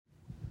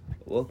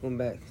Welcome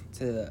back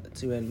to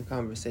Two Random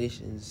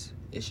Conversations.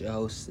 It's your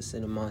host, the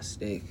Cinema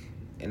Stick,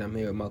 and I'm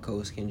here with my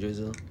co-host, Ken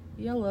Drizzle.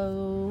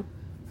 Yellow.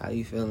 How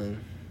you feeling?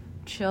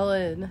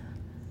 Chilling.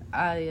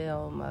 I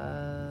am,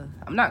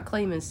 I'm not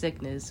claiming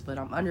sickness, but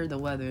I'm under the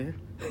weather.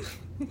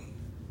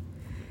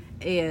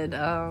 And,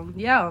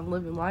 I'm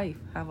living life.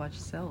 How about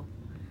yourself?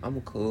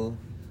 I'm cool.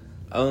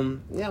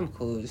 I'm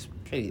cool. Just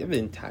pretty. I've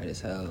been tired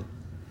as hell.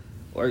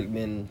 Work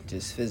been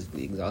just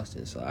physically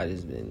exhausting, so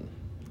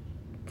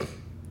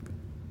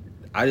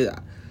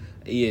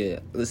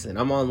listen,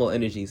 I'm on low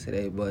energy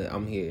today, but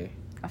I'm here.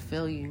 I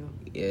feel you.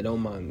 Yeah,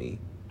 don't mind me.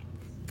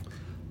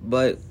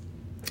 But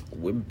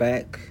we're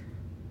back.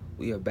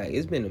 We are back.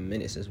 It's been a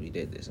minute since we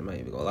did this. I'm not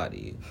even gonna lie to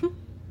you.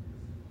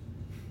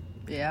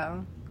 Yeah.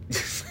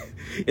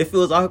 It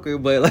feels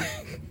awkward, but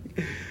like,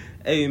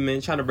 hey man,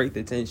 trying to break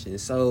the tension.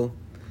 So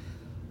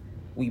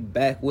we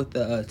back with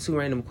the two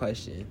random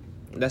question.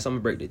 That's I'm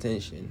gonna break the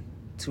tension.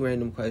 Two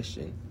random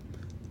question.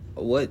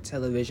 What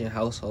television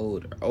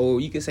household, or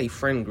you could say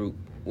friend group,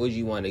 would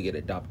you want to get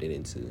adopted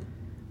into?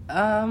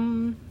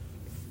 Friend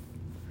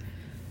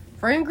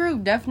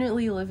group,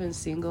 definitely living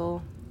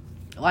single.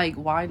 Like,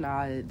 why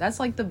not? That's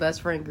like the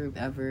best friend group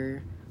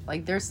ever.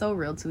 Like, they're so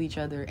real to each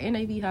other, and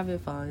they be having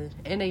fun,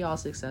 and they all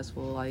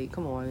successful. Like,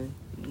 come on.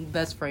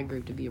 Best friend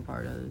group to be a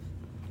part of.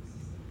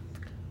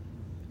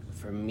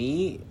 For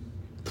me,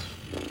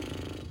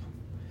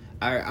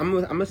 I'm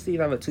gonna see if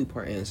I have a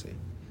two-part answer.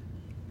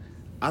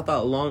 I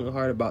thought long and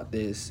hard about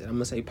this, and I'm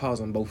gonna say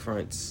pause on both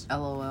fronts.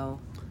 LOL.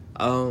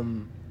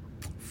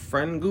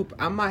 Friend group,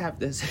 I might have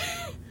to say,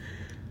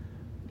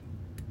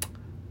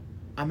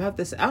 I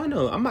don't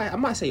know. I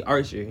might say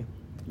Archer,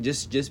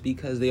 just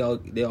because they all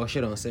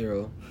shit on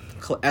Cyril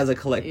as a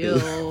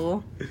collective.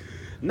 Ew.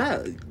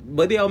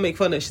 But they all make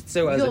fun of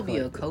Cyril as a collective.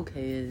 You'll be a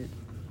cokehead.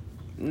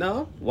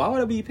 No, why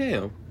would I be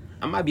Pam?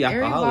 I might be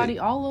alcoholic. Everybody,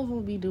 all of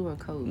them be doing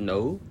coke.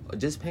 No,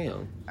 just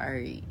Pam.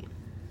 Alright.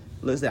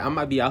 Listen, I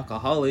might be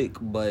alcoholic,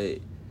 but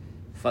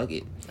fuck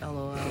it.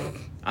 LOL.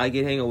 I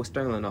get hanging with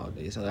Sterling all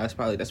day, so that's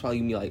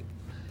probably me like.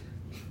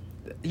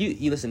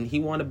 You listen. He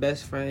want a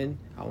best friend.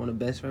 I want a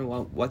best friend.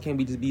 Why can't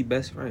we just be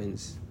best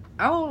friends?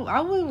 I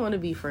wouldn't want to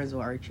be friends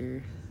with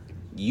Archer.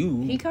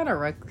 He kind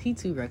of he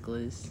too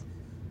reckless.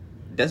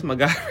 That's my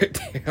guy right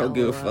there. I don't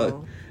give a fuck.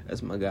 LOL.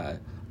 That's my guy.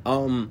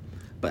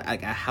 But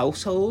like a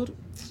household.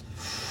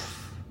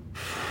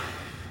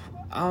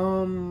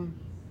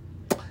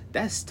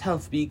 That's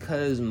tough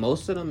because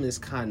most of them are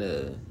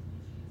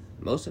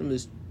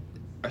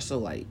so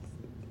like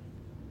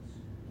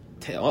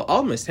all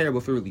of them is terrible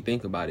if you really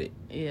think about it.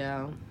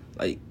 Yeah.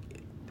 Like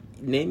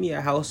name me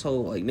a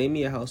household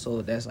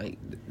that's like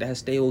that has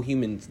stable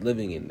humans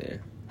living in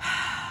there.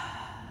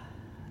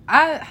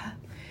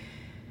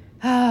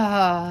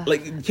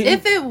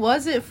 If it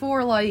wasn't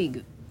for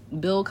like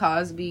Bill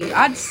Cosby,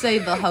 I'd say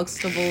the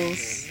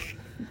Huxtables.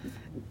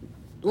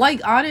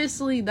 Like,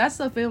 honestly, that's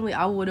the family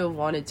I would have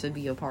wanted to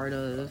be a part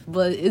of.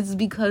 But it's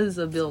because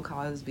of Bill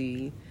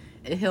Cosby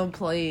and him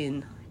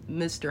playing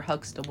Mr.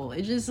 Huxtable.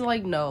 It's just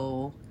like,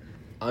 no.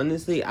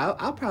 Honestly,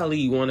 I'll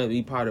probably want to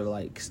be part of,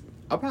 like,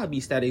 I'll probably be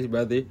Static's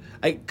brother.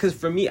 Like, because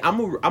for me, I'm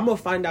gonna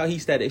find out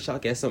he's Static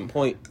Shock at some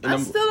point. And I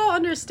still don't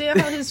understand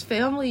how his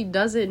family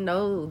doesn't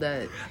know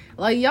that.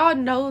 Like, y'all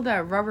know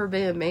that Rubber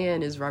Band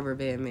Man is Rubber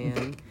Band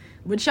Man.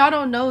 But y'all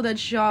don't know that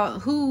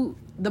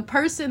the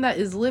person that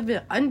is living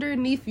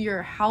underneath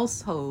your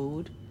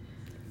household,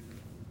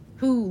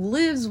 who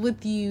lives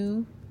with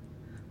you,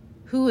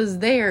 who is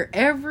there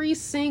every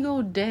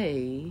single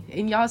day,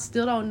 and y'all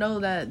still don't know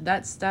that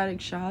that's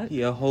Static Shock.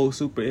 He a whole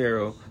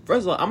superhero.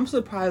 First of all, I'm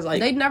surprised. Like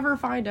they never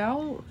find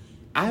out.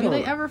 Do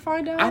they ever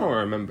find out? I don't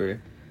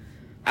remember.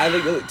 I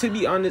think, to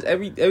be honest,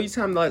 every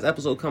time the last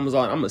episode comes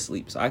on, I'm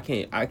asleep, so I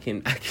can't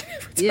ever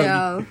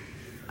tell you.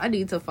 I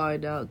need to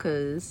find out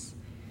because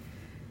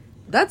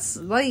that's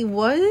like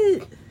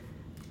what.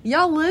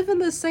 Y'all live in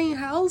the same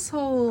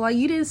household. Like,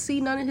 you didn't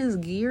see none of his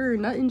gear or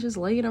nothing just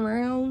laying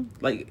around.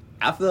 Like,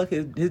 I feel like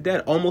his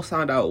dad almost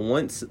found out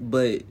once,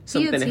 but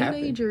something happened. He a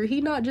teenager. He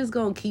not just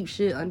gonna keep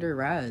shit under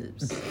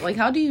wraps. Like,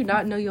 how do you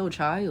not know your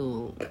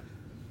child?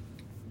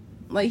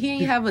 Like, he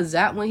ain't have a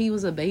zap when he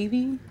was a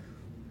baby?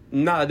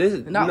 Nah,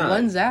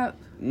 one zap?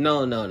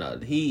 No. I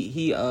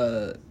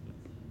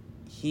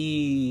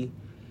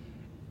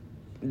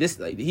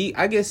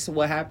guess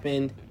what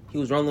happened, he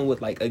was rolling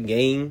with, like, a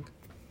gang,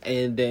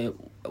 and then...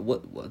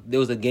 What there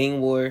was a gang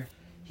war.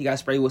 He got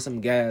sprayed with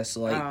some gas.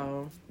 So like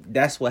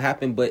that's what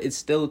happened. But it's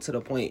still to the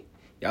point.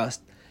 Y'all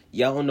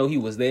don't know he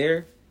was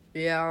there.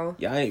 Yeah.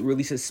 Y'all ain't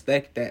really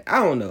suspect that.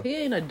 I don't know. He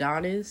ain't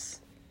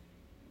Adonis.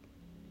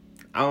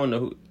 I don't know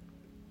who.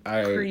 All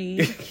right.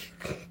 Creed.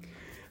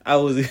 I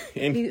was.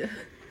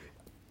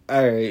 All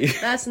right.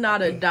 That's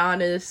not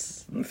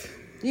Adonis.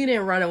 You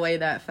didn't run away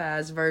that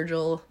fast,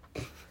 Virgil.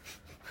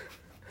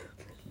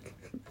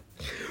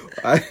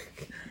 I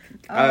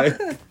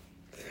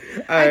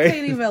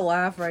can't even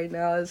laugh right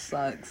now. It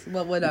sucks.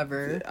 But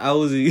whatever. I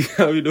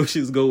don't know she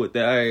was going with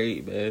that. All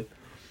right, man.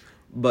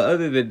 But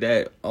other than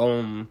that,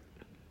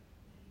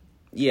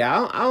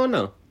 yeah, I don't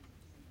know.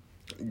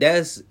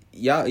 that's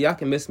y'all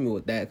can miss me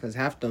with that because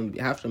half them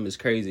is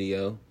crazy,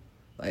 yo.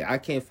 Like I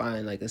can't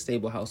find like a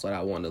stable house that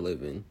I want to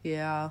live in.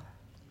 Yeah.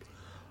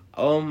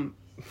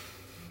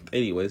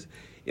 Anyways,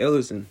 yo,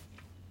 listen.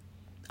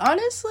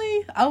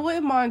 Honestly, I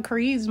wouldn't mind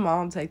Creed's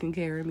mom taking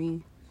care of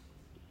me.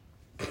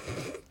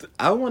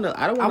 I want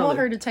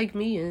her to take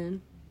me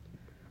in.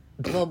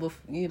 Well,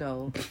 you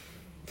know.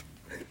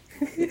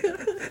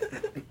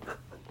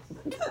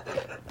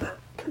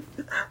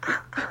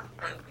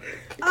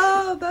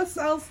 Oh, that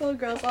sounds so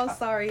gross. I'm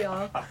sorry,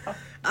 y'all.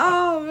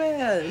 Oh,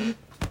 man.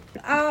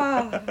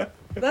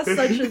 That's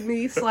such a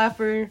knee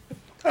slapper.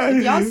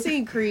 If y'all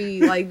seen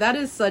Creed, like, that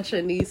is such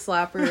a knee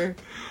slapper.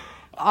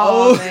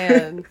 Oh,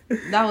 man.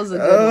 That was a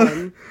good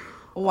one.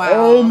 Wow.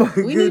 Oh my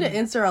we need to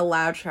enter a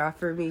laugh track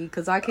for me,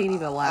 because I can't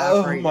even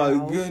laugh right now. Oh,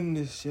 my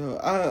goodness, yo.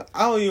 I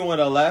don't even want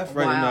to laugh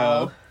right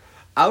now.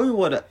 I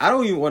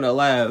don't even want to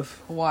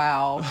laugh.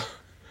 Wow.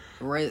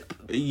 Rip.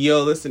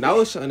 Yo, listen, I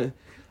was trying to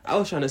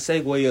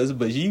segue us,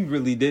 but you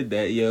really did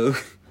that, yo.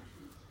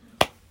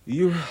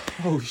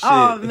 Oh shit.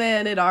 Oh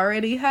man, it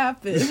already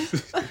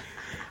happened.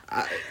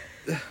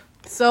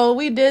 So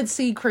we did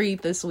see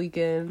Creed this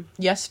weekend.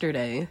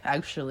 Yesterday,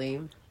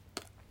 actually.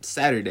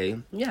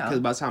 Saturday. Yeah. Because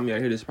by the time y'all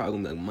hear this,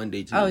 probably like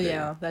Monday, Tuesday. Oh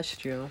yeah, that's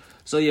true.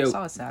 So yeah, I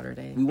saw it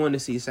Saturday. We wanted to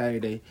see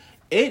Saturday.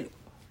 It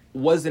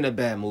wasn't a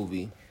bad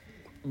movie,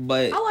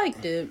 but I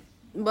liked it,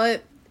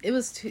 but it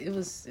was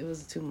too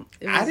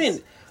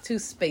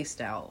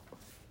spaced out.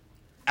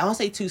 I don't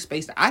say too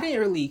spaced. I didn't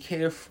really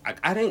care.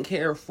 I didn't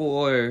care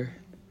for.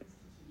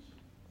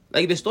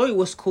 Like the story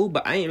was cool,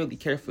 but I didn't really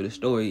care for the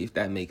story. If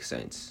that makes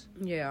sense.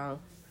 Yeah.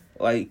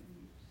 Like.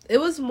 It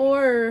was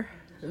more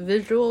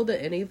visual than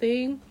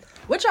anything,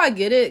 which I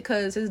get it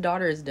because his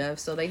daughter is deaf,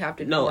 so they have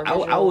to. Do more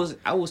visual.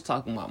 I was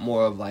talking about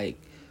more of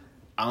like,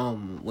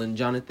 when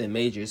Jonathan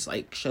Majors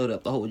like showed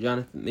up, the whole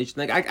Jonathan Majors.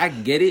 Like I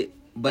get it,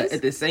 but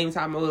at the same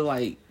time, I was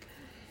like,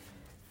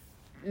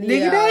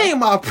 nigga, that ain't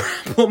my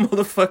problem,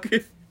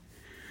 motherfucker.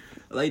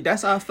 Like,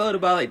 that's how I felt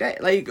about, like,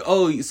 that. Like,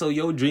 oh, so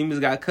your dreams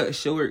got cut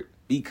short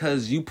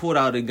because you pulled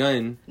out a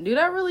gun. Do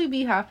that really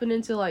be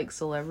happening to, like,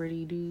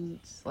 celebrity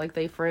dudes? Like,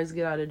 they friends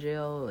get out of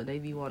jail and they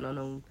be wanting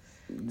them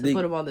to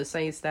put them on the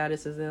same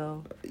status as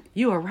them.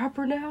 You a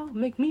rapper now?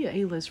 Make me an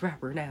A-list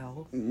rapper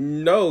now.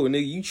 No,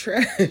 nigga, you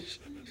trash.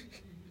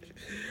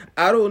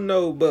 I don't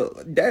know,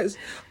 but that's...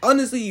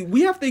 Honestly,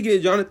 we have to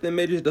get Jonathan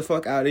Majors the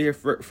fuck out of here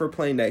for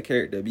playing that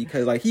character.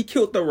 Because, like, he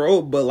killed the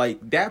role, but,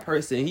 like, that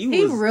person,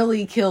 he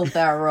really killed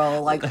that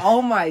role. Like,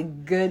 oh my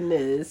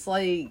goodness.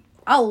 Like,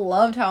 I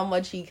loved how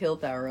much he killed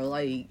that role.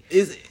 Like...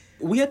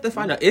 We have to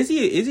find out, is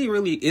he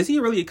really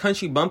a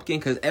country bumpkin?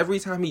 Because every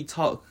time he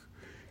talk,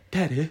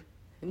 Daddy.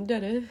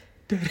 No.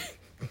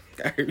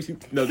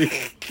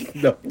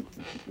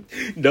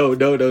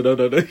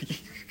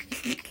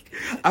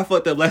 I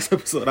fucked up last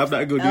episode. I'm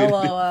not gonna do it.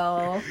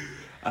 LOL.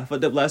 I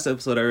fucked up last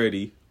episode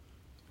already.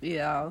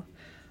 Yeah.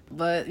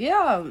 But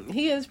yeah,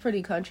 he is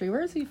pretty country.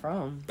 Where is he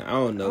from? I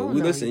don't know.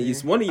 Listen,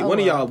 one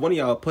of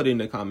y'all put in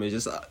the comments.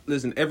 Just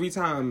listen.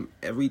 I'm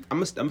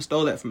gonna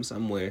stole that from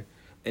somewhere,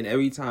 and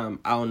every time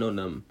I don't know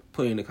them,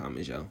 put in the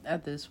comments, yo.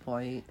 At this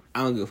point,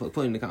 I don't give a fuck.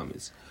 Put in the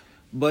comments.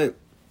 But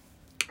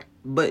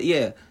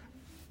yeah,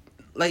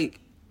 like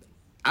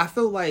I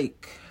feel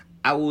like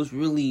I was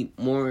really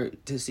more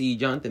to see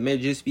Jonathan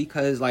Majors just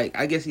because, like,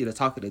 I guess he's the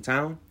talk of the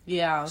town.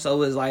 Yeah.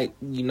 So it's like,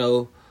 you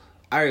know,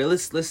 all right,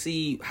 let's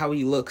see how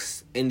he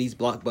looks in these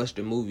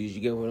blockbuster movies. You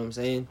get what I'm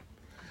saying?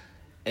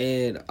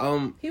 And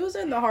he was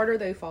in The Harder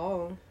They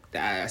Fall.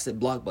 That's a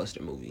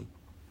blockbuster movie.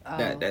 Oh,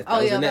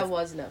 that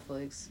was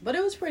Netflix, but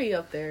it was pretty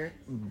up there.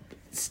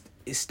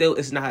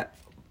 It's not.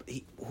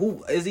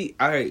 Who is he?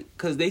 All right,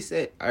 because they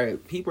said, all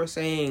right, people are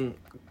saying.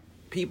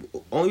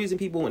 Only reason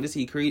people want to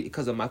see Creed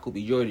because of Michael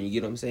B. Jordan. You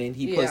get what I'm saying?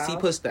 He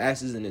puts the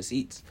asses in the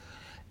seats,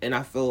 and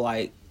I feel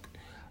like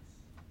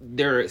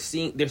they're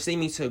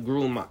seeming to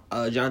groom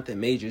Jonathan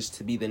Majors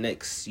to be the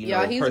next. He's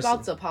person.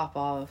 About to pop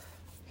off.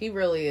 He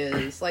really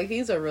is. Like,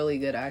 he's a really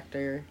good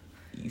actor.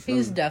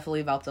 He's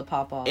definitely about to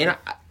pop off. And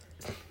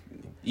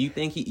you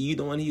think he's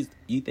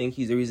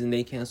the reason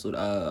they canceled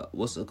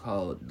what's it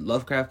called,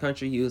 Lovecraft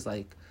Country? He was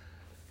like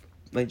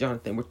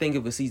Jonathan, we're thinking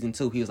of a season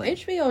 2. He was like,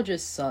 HBO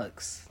just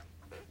sucks.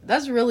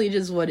 That's really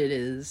just what it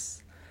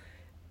is.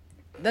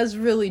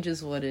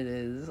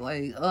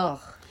 Like, ugh.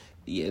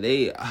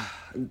 Yeah,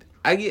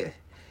 I get...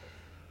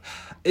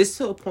 It's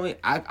to a point,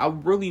 I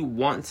really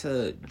want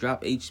to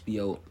drop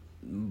HBO,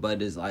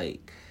 but it's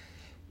like...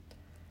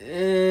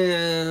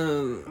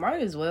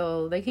 Might as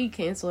well. They keep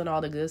canceling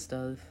all the good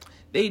stuff.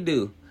 They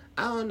do.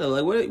 I don't know.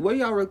 Like, what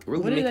y'all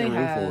really making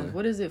room for?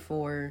 What is it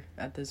for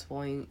at this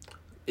point?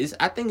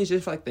 I think it's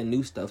just like the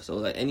new stuff. So,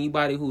 like,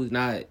 anybody who's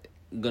not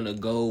gonna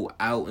go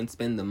out and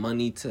spend the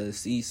money to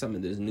see some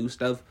of this new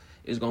stuff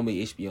is gonna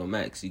be HBO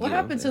Max. What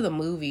happened to the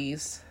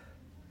movies?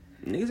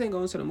 Niggas ain't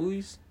going to the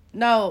movies.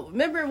 No,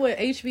 remember when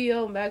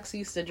HBO Max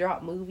used to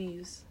drop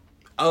movies?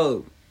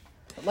 Oh,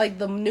 like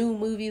the new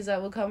movies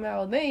that would come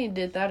out. They ain't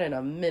did that in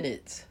a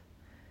minute.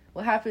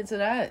 What happened to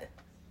that?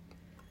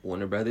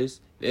 Warner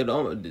Brothers. They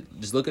don't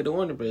just look at the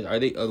Warner Brothers. Are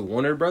the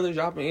Warner Brothers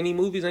dropping any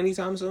movies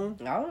anytime soon?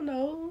 I don't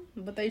know,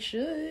 but they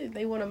should.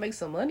 They want to make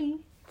some money.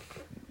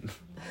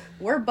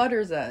 Where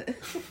Butters at?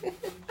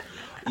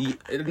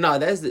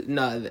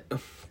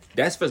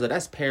 That's first.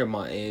 That's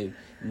Paramount and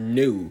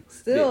new.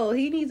 Still,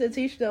 he needs to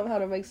teach them how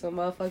to make some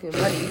motherfucking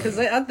money because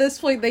at this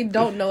point they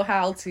don't know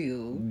how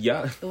to.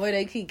 Yeah, the way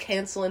they keep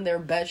canceling their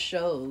best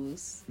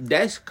shows.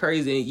 That's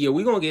crazy. Yeah,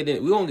 we gonna get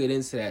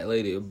into that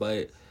later.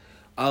 But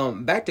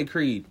back to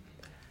Creed.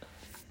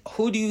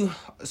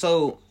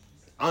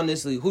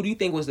 Honestly, who do you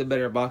think was the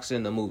better boxer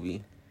in the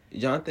movie?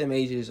 Jonathan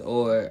Majors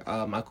or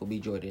Michael B.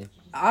 Jordan?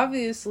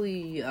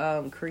 Obviously,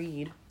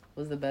 Creed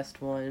was the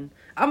best one.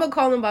 I'm gonna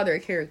call them by their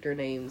character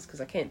names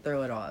because I can't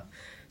throw it off.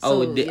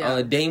 So,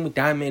 Dame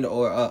Diamond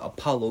or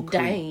Apollo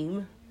Creed?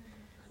 Dame.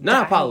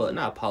 Not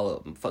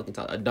Apollo. I'm fucking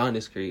talking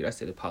Adonis Creed. I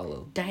said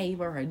Apollo.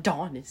 Dame or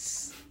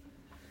Adonis.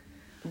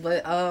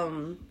 But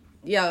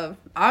yeah,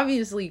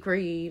 obviously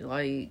Creed,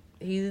 like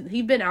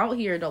he been out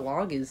here the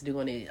longest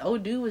doing it. Oh,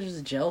 dude was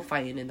just jail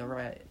fighting in the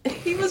rat.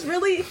 He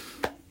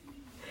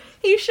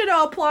should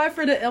have applied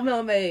for the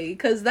MMA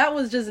because that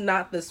was just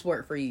not the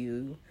sport for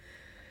you.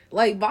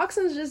 Like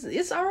boxing's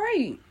it's all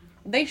right.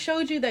 They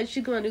showed you that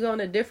you're going to go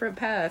on a different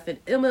path, and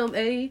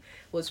MMA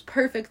was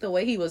perfect the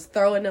way he was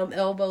throwing them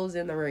elbows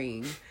in the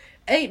ring.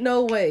 Ain't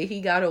no way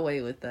he got away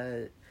with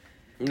that.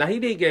 Now, he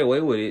did get away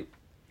with it.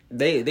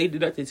 They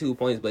deducted 2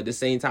 points, but at the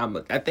same time,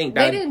 I think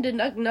that... They didn't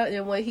deduct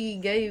nothing when he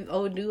gave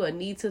Odu a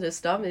knee to the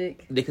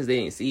stomach. Because they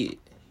didn't see it.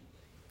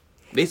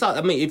 They saw...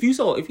 I mean, if you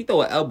throw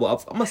an elbow, I'm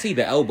going to see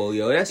the elbow,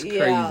 yo. That's crazy.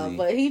 Yeah,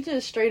 but he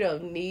just straight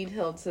up kneed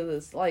him to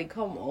this... Like,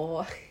 come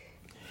on.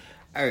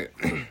 All right.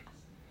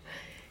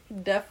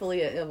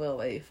 Definitely an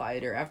MMA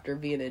fighter after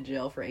being in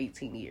jail for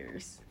 18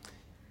 years.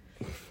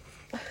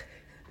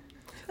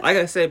 Like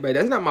I said, bro,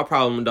 that's not my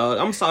problem, dog.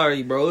 I'm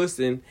sorry, bro.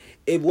 Listen,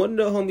 if one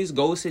of the homies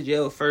goes to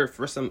jail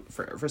for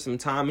some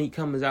time, he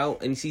comes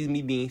out and he sees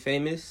me being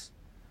famous,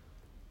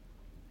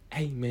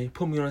 hey man,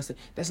 put me on the same.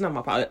 That's not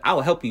my problem. I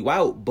will help you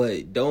out,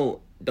 but don't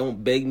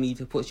beg me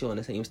to put you on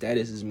the same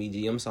status as me,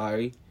 G. I'm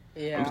sorry.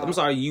 Yeah. I'm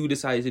sorry you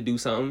decided to do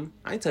something.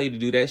 I ain't tell you to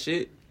do that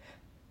shit.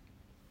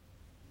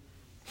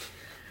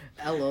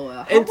 LOL.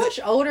 How much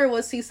older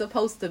was he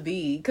supposed to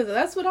be? Because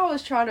that's what I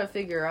was trying to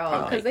figure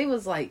out. Because they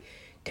was like,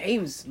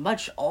 Dame's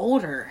much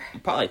older.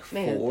 Probably like 4.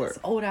 Man, this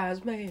old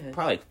ass man.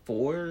 Probably like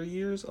 4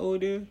 years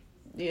older.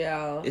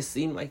 Yeah. It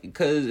seemed like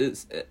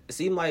it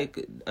seemed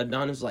like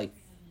Adonis was like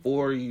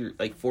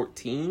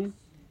 14.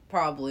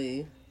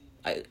 Probably.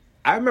 I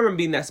remember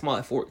being that small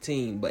at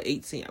 14, but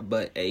 18.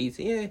 But at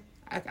 18, yeah,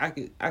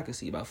 I could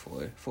see about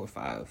 4 or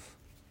 5.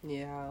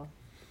 Yeah.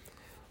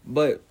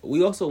 But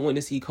we also went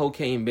to see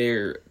Cocaine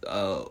Bear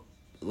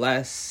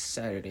last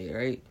Saturday,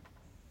 right?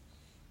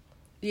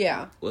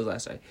 Yeah. It was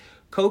last Saturday.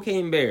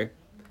 Cocaine Bear.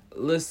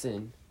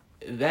 Listen,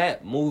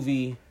 that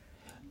movie,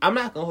 I'm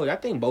not gonna hold you. I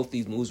think both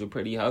these movies were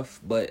pretty huff,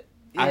 but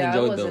I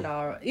enjoyed them.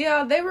 Alright.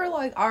 Yeah, they were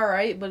like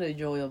alright, but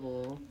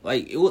enjoyable.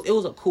 Like it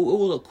was a cool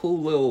little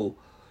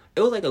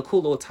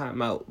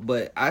time out,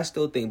 but I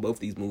still think both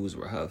these movies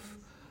were huff.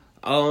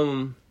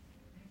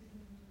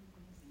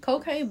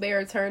 Cocaine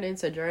Bear turned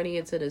into Journey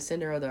into the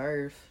Center of the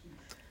Earth.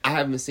 I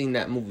haven't seen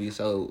that movie,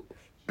 so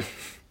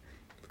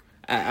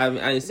I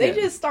didn't see They it.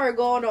 just start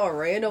going on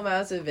random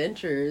ass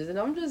adventures, and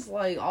I'm just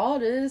like, all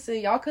this,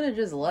 and y'all could have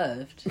just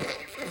left.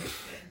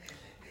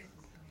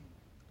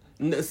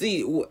 No,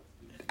 see,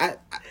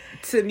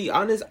 to be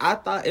honest, I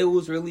thought it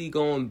was really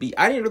going to be...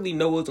 I didn't really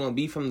know what it was going to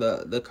be from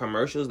the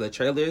commercials, the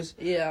trailers.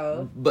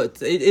 Yeah.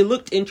 But it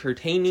looked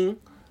entertaining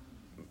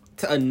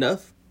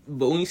enough.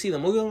 But when you see the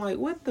movie, I'm like,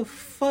 what the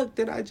fuck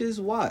did I just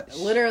watch?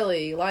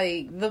 Literally,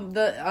 like,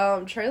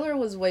 the trailer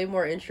was way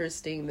more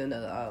interesting than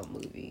the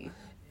movie.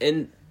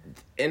 And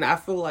I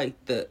feel like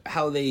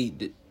how they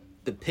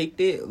depict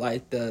it,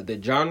 like the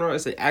genre,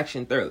 it's an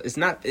action thriller. It's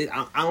not...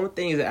 I don't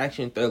think it's an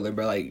action thriller,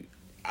 but like...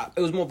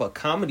 It was more of a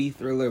comedy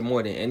thriller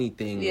more than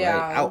anything.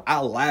 Yeah. Like, I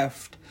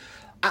laughed.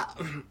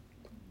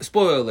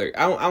 Spoiler alert.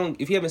 I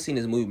don't. If you haven't seen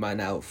this movie by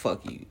now,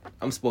 fuck you.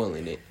 I'm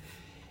spoiling it.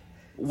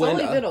 It's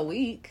only been a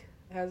week,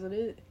 hasn't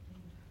it?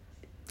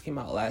 Came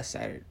out last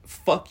Saturday.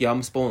 Fuck you.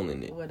 I'm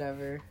spoiling it.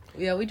 Whatever.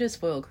 Yeah, we just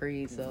spoiled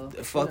Creed, so.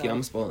 Fuck you.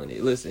 I'm spoiling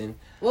it. Listen.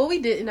 Well, we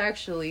didn't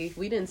actually.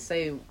 We didn't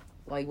say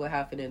like what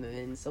happened in the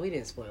end, so we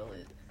didn't spoil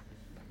it.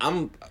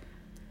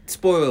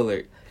 Spoiler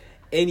alert.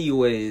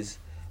 Anyways.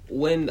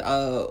 When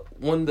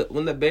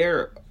the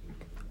bear,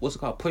 what's it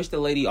called, pushed the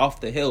lady off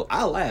the hill,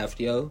 I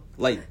laughed, yo.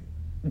 Like,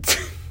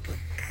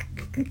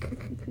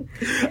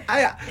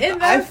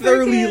 I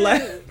thoroughly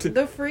laughed.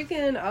 The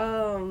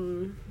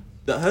freaking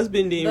the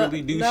husband didn't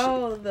really do shit.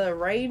 No,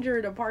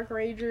 the park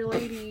ranger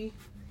lady.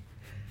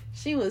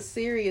 She was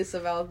serious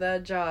about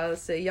that job.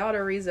 Said, y'all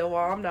the reason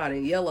why I'm not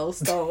in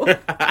Yellowstone.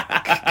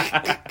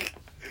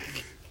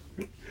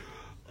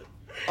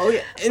 Oh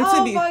yeah,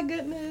 my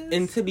goodness!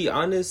 And to be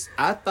honest,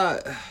 I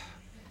thought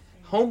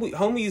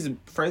homies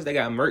friends that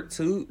got murked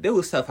too. It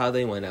was tough how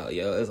they went out,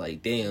 yo. It was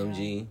like, damn,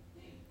 G.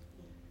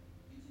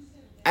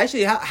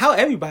 Actually, how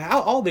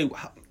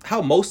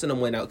how most of them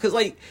went out. Because,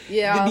 like,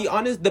 yeah. to be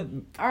honest, the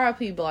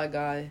R.I.P. Black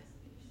guy.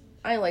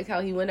 I like how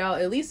he went out.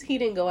 At least he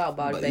didn't go out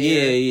by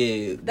Bayer.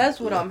 Yeah.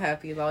 That's what I'm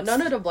happy about.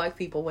 None of the black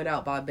people went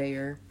out by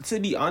Bayer. To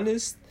be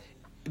honest,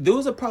 there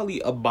was probably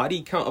a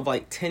body count of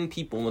like 10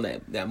 people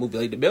in that movie.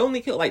 Like, they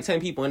only killed like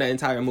 10 people in that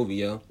entire movie,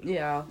 yo.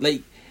 Yeah.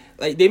 Like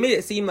they made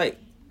it seem like,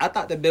 I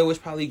thought the bear was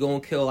probably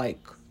going to kill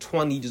like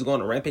 20, just going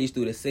to rampage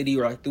through the city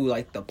or like through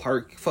like the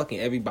park, fucking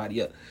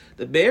everybody up.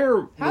 The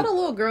bear. How'd the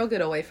little girl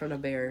get away from the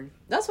bear?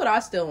 That's what I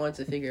still want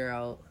to figure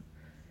out.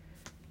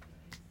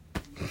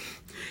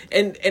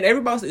 And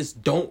everybody says,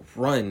 don't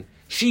run.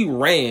 She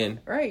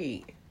ran.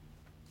 Right.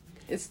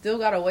 It still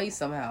got away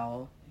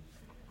somehow.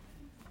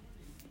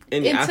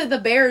 And into the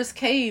bear's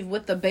cave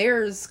with the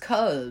bear's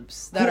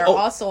cubs that are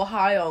also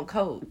high on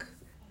coke.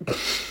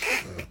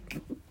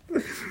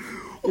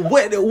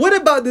 What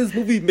about this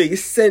movie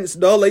makes sense,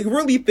 though? Like,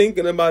 really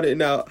thinking about it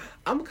now,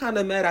 I'm kind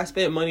of mad I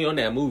spent money on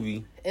that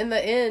movie. In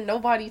the end,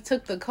 nobody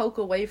took the coke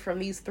away from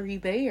these 3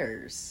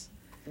 bears.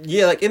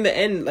 Yeah, like in the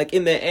end,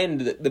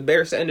 the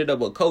bears ended up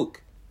with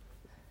coke.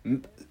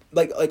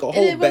 Like a whole.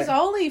 And it was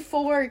only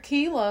 4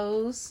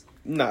 kilos.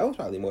 Nah, it was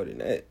probably more than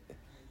that.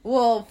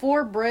 Well,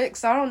 4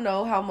 bricks. I don't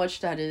know how much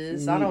that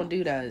is. I don't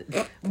do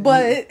that.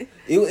 But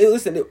it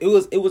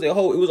was a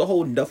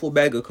whole duffel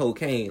bag of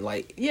cocaine.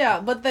 Like,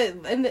 yeah, but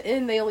in the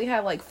end they only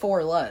had like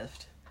 4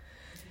 left.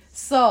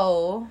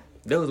 So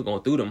they was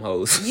going through them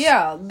hoes.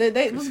 Yeah,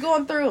 they was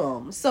going through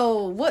them.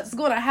 So what's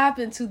going to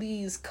happen to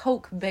these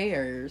coke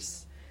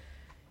bears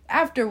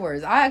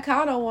afterwards? I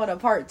kind of want a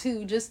part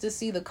 2 just to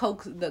see the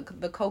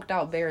coked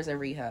out bears in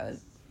rehab.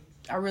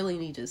 I really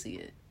need to see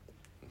it.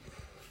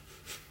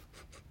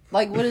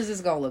 Like, what is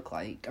this gonna look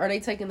like? Are they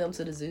taking them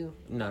to the zoo?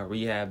 Nah,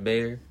 rehab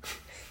bear.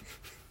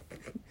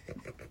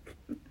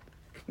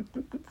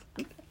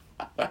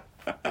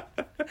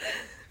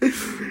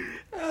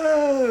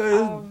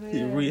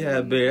 Man.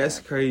 Rehab bear,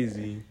 that's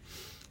crazy.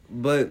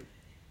 But,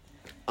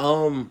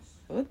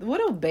 what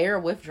do bear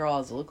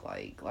withdrawals look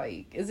like?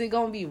 Like, is it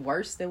gonna be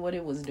worse than what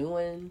it was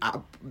doing?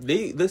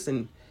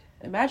 Listen.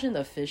 Imagine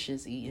the fish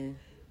is eating.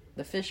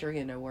 The fish are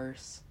getting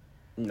worse.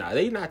 Nah,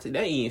 they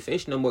eating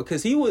fish no more.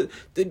 Cause he was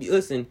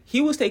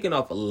taking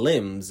off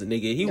limbs,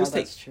 nigga. He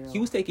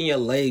was taking your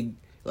leg.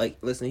 Like,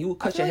 listen, he would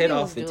cut your head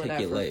off and take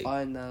your leg.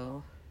 Fun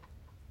though.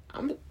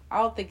 I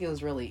don't think it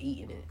was really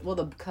eating it. Well,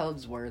 the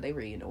cubs were. They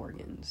were eating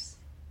organs.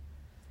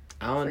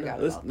 I don't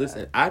know.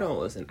 Listen. I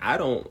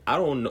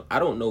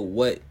don't know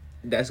what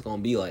that's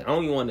gonna be like. I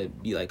don't even want to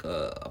be like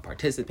a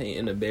participant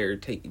in a bear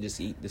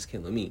just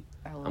killing me.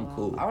 I'm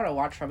cool. I want to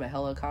watch from a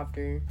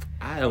helicopter.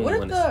 I don't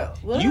want to.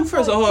 You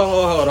first.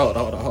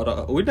 Hold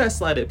on. We're not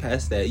sliding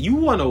past that. You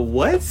want to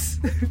what?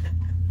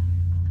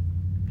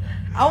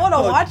 I want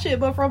to watch it,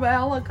 but from a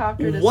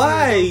helicopter.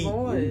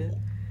 Why?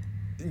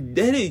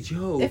 That is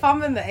If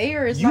I'm in the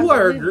air, it's you not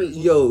are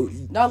yo.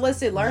 No,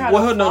 listen. Learn how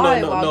to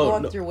fly while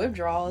going through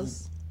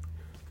withdrawals.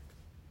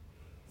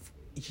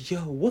 Yo,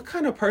 what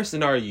kind of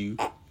person are you?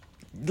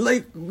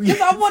 Like, because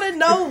I want to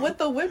know what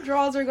the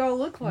withdrawals are gonna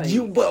look like.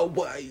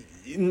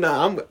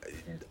 Nah, I'm.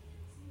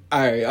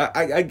 Alright,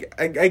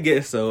 I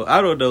guess so.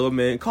 I don't know,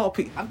 man. Call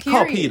Peter.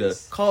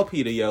 Call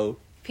Peter, yo.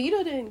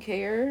 Peter didn't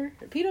care.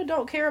 Peter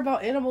don't care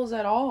about animals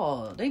at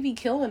all. They be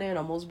killing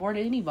animals more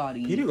than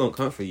anybody. Peter gonna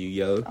come for you,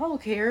 yo. I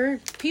don't care.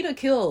 Peter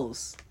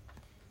kills.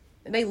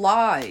 And they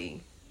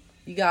lie.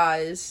 You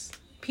guys.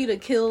 Peter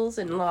kills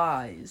and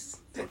lies.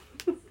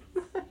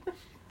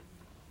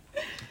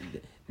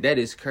 That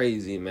is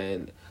crazy,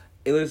 man.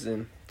 Hey,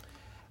 listen.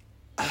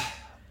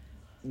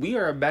 We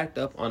are backed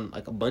up on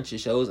like a bunch of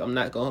shows. I'm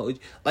not gonna hold you.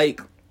 Like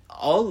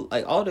all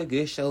the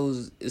good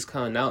shows is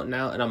coming out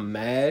now, and I'm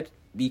mad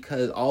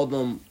because all of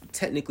them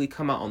technically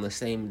come out on the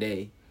same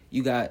day.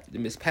 You got the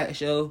Miss Pat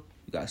show,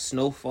 you got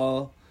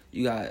Snowfall,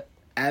 you got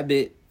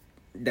Abbott.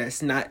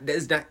 That's not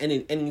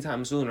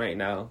anytime soon right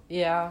now.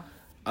 Yeah.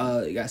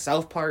 You got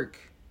South Park,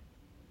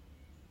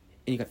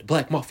 and you got the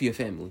Black Mafia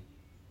family.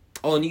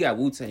 Oh, and you got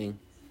Wu-Tang.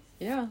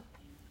 Yeah.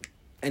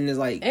 And there's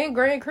like and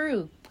Grand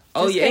Crew.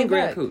 And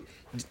Grand Crew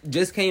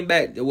just came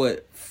back.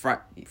 What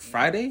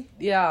Friday?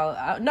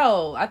 Yeah,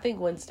 no, I think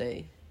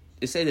Wednesday.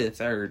 It said the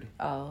 3rd.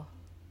 Oh,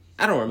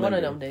 I don't remember. One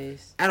of them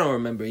days. I don't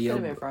remember. Yo,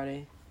 could have been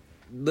Friday.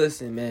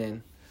 Listen,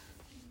 man.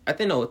 I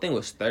think it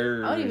was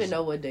Thursday. I don't even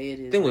know what day it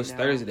is. I think it was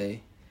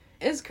Thursday.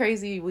 It's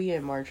crazy. We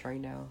in March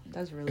right now.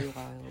 That's really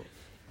wild.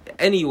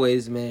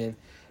 Anyways, man,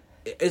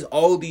 it's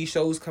all these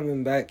shows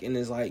coming back, and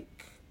it's like,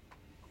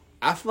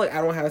 I feel like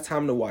I don't have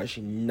time to watch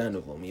none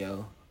of them,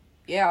 yo.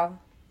 Yeah.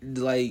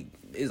 Like,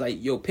 it's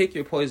like, yo, pick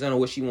your poison on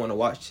what you want to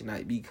watch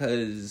tonight,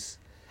 because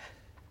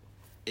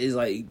it's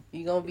like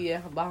you gonna be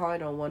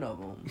behind on one of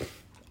them.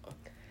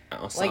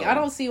 Like, I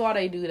don't see why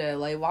they do that.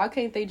 Like, why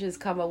can't they just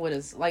come up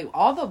with like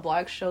all the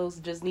black shows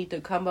just need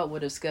to come up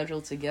with a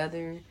schedule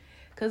together,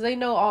 because they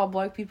know all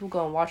black people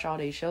gonna watch all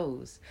their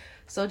shows.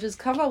 So just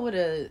come up with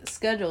a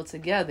schedule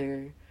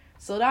together,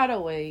 so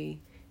that way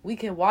we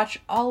can watch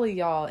all of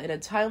y'all in a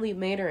timely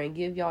manner and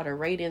give y'all the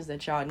ratings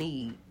that y'all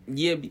need.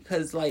 Yeah,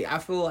 because like I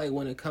feel like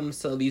when it comes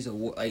to these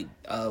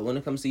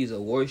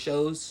award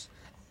shows,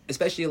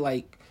 especially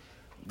like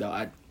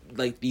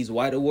like these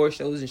white award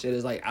shows and shit.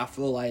 Is like I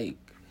feel like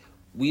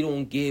we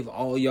don't give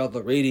all y'all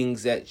the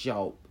ratings that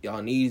y'all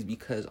needs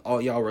because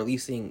all y'all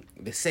releasing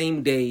the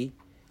same day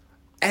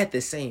at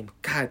the same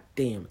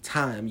goddamn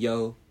time,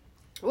 yo.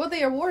 Well,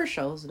 the award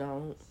shows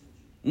don't.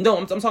 No,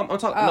 I'm talking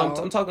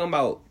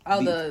about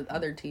the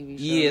other TV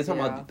shows. Yeah, I'm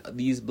talking about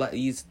these black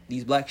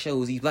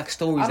shows, these black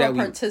stories I that don't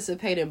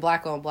participate in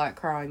black on black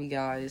crime, you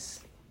guys.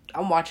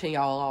 I'm watching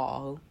y'all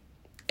all.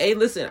 Hey,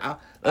 listen, I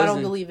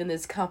don't believe in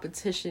this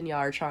competition y'all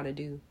are trying to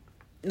do.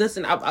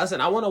 Listen, I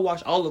want to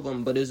watch all of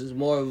them, but it's just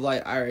more of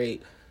like, all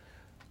right,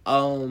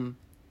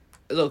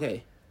 it's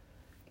okay.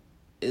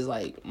 It's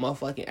like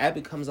motherfucking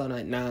Abbott comes on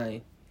at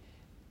 9,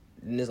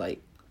 and it's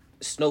like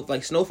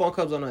Snowfall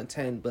comes on at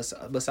 10, but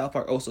South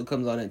Park also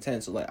comes on at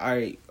 10. So like, all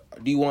right,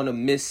 do you want to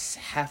miss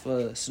half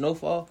of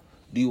Snowfall?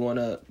 Do you want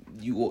to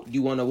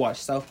watch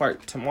South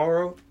Park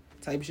tomorrow?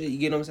 Type shit. You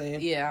get what I'm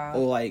saying? Yeah.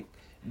 Or like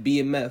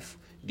BMF.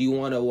 Do you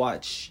want to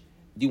watch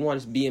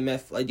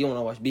BMF? Like, do you want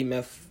to watch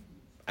BMF?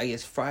 I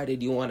guess Friday.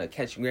 Do you want to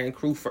catch Grand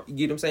Crew? You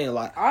get what I'm saying?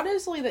 Like,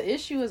 honestly, the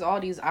issue is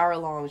all these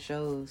hour-long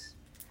shows.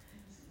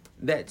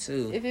 That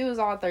too. If it was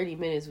all 30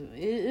 minutes,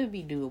 it'd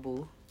be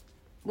doable.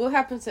 What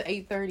happened to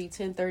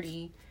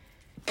 8:30,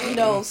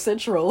 10:30,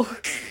 Central?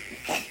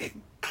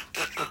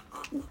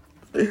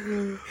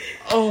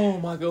 Oh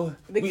my god.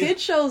 The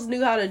kids shows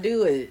knew how to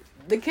do it.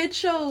 The kids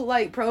show,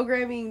 like,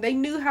 programming, they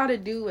knew how to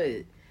do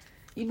it.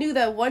 You knew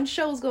that one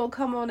show was going to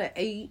come on at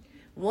 8,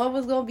 one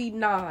was going to be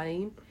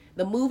 9,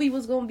 the movie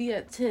was going to be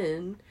at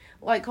 10.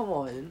 Like, come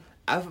on.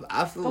 I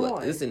feel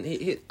like, listen,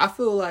 I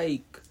feel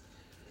like,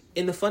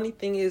 and the funny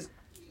thing is,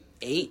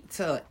 8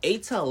 to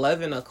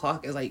 11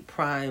 o'clock is like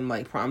prime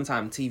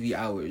time TV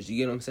hours. You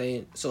get what I'm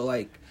saying? So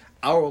like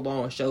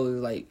hour-long shows,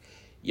 like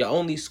you're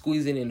only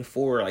squeezing in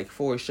four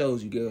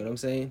shows. You get what I'm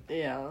saying?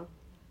 Yeah.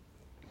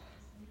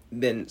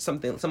 Then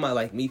somebody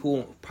like me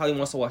who probably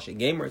wants to watch a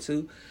game or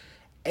two.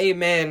 Hey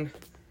man,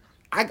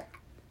 I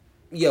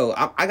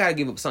gotta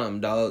give up something,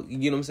 dog. You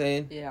get what I'm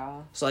saying?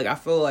 Yeah. So like I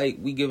feel like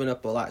we giving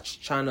up a lot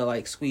trying to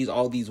like squeeze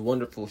all these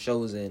wonderful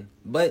shows in,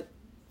 but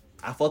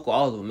I fuck with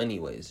all of them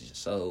anyways.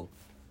 So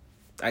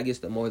I guess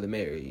the more the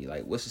merrier.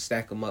 Like, let's just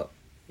stack them up.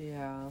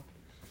 Yeah.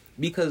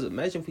 Because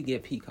imagine if we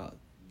get Peacock.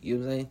 You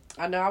know what I'm saying?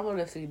 I know. I want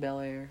to see Bel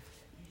Air.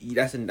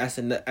 That's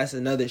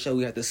another show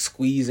we have to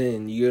squeeze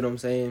in. You know what I'm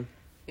saying?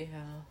 Yeah.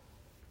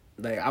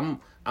 Like I'm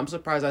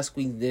surprised I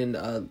squeezed in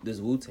this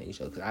Wu-Tang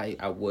show because I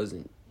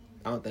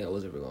don't think I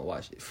was ever gonna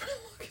watch it.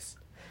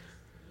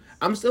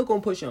 I'm still gonna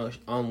push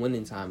on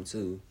Winning Time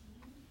too.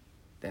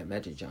 That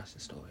Magic Johnson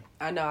story.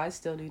 I know. I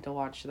still need to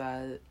watch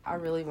that. I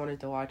really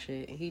wanted to watch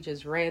it. He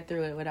just ran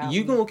through it without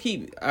you me. Gonna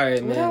keep all right,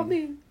 man. Without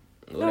me.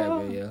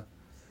 Whatever, yeah.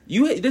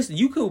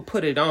 You could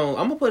put it on.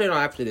 I'm gonna put it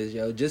on after this,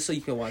 yo, just so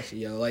you can watch it,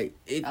 yo. Like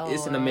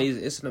it's an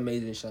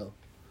amazing show.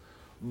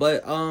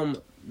 But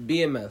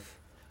BMF,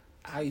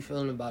 how you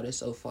feeling about it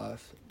so far?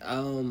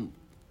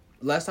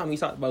 Last time we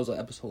talked about it was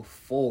episode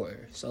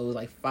 4, so it was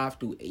like 5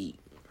 through 8.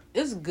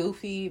 It's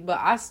goofy, but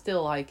I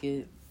still like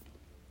it.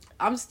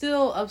 I'm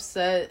still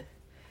upset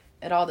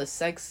at all the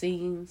sex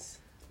scenes.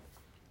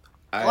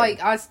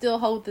 I still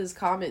hold this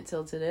comment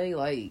till today.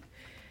 Like,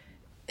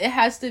 it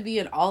has to be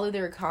in all of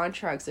their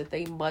contracts that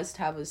they must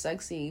have a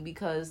sex scene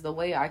because the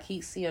way I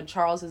keep seeing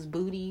Charles's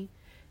booty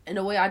and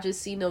the way I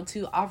just seen them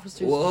 2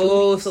 officers.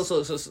 Whoa,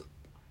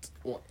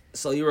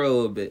 so you're a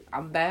little bit.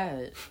 I'm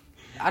bad.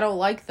 I don't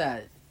like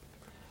that.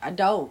 I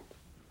don't.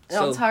 And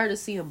I'm tired of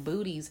seeing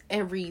booties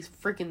every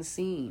freaking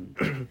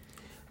scene.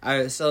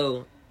 Alright,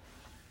 so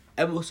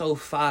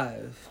episode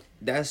 5.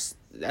 That's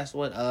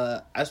when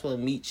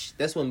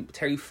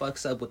Terry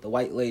fucks up with the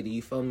white lady.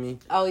 You feel me?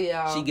 Oh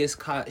yeah. She gets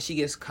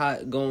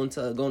caught going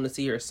to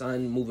see her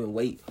son moving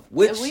weight.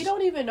 Which and we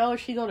don't even know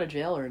if she go to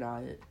jail or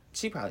not.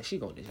 She going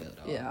to jail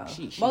though. Yeah,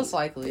 most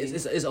likely.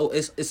 It's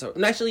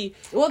actually.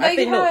 Well,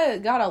 they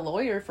got a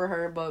lawyer for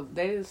her, but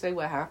they didn't say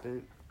what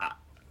happened.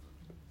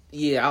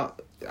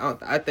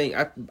 I think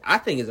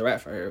it's a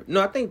wrap for her.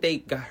 No, I think they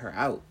got her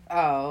out.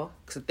 Oh,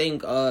 cause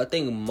I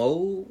think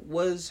Mo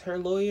was her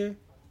lawyer.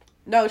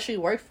 No, she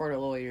worked for the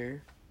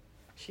lawyer.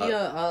 She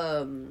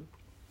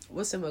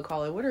what's it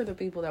call it? What are the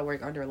people that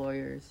work under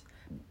lawyers?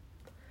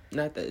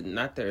 Not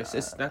their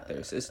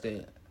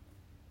assistant.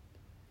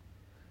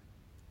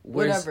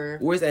 Whatever.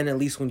 Where's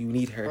Annalise when you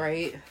need her?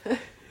 Right.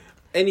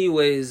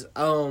 Anyways,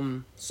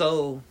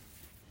 so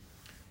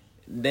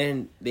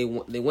then they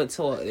went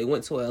to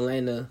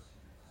Atlanta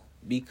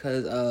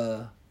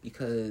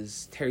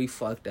because Terry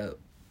fucked up,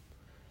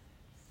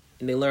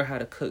 and they learned how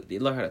to cook. They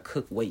learned how to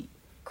cook weight.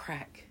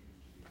 Crack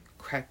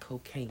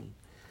cocaine,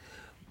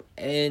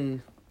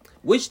 and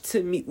which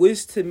to me,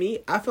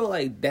 I feel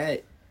like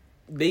that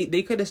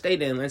they could have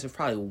stayed in Atlanta for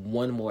probably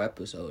one more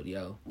episode,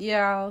 yo.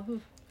 Yeah.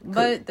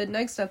 But the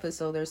next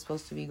episode, they're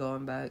supposed to be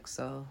going back,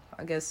 so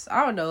I guess,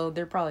 I don't know,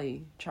 they're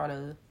probably trying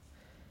to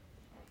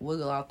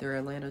wiggle out their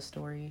Atlanta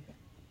story.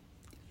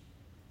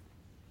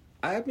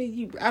 I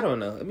mean, I don't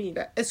know. I mean,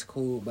 it's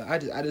cool, but I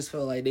just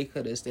feel like they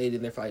could have stayed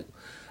in there for like,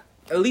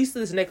 at least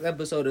this next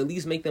episode, at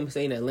least make them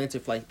stay in Atlanta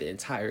for like the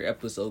entire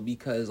episode,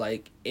 because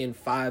like in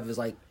 5 is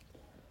like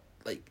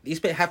they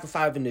spent half of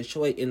 5 in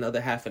Detroit and the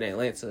other half in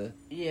Atlanta.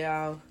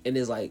 Yeah. And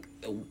it's like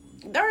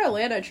their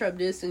Atlanta trip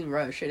did seem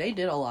rushed. They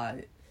did a lot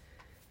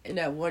in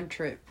that one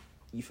trip.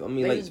 You feel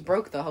me? They like, just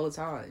broke the whole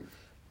time.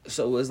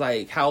 So it's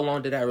like, how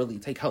long did that really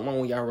take? How long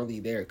were y'all really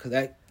there? Because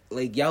that,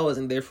 like, y'all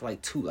wasn't there for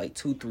like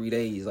 2-3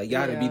 days. Like,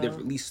 y'all had to be there for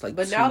at least like.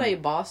 But 2. now they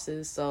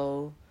bosses,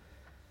 so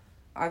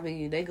I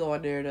mean, they go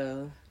in there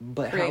to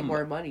create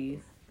more money.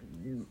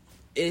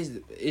 It's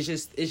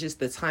just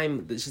the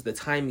time. It's just the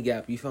time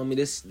gap. You feel me?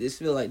 This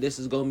feel like this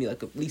is gonna be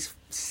like at least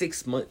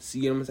 6 months.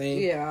 You know what I'm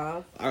saying?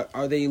 Yeah.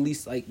 Are they at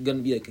least like gonna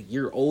be like a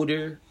year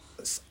older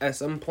at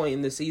some point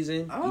in the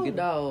season? I don't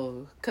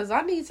know, cause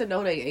I need to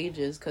know their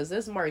ages. Cause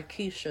this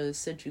Markeisha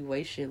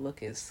situation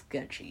looking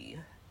sketchy.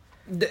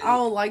 I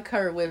don't like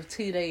her with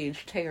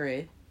teenage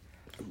Terry.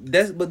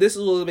 This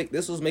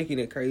was making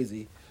it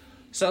crazy.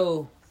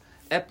 So,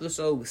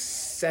 episode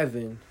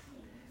 7.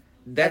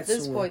 At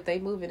this point, they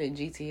moving in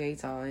GTA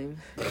time.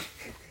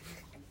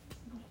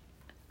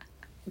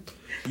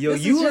 Yo,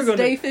 this is just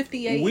day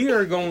 58. We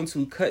are going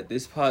to cut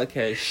this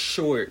podcast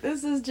short.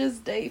 This is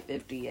just day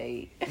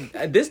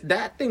 58.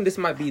 This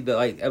might be the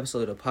like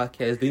episode of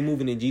podcast. They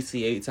moving in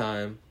GTA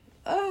time.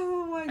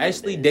 Oh my goodness.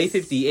 Actually, day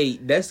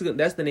 58. That's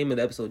the name of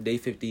the episode. Day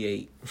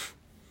 58.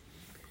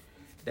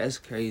 That's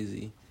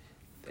crazy.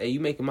 Hey, you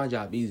making my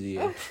job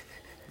easier.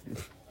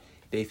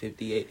 Day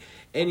 58.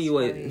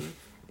 Anyway,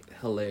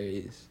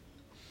 hilarious.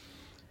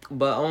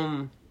 But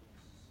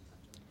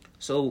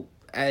so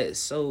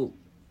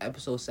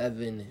episode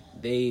 7,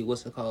 they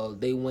what's it called?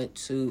 They met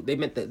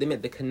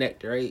the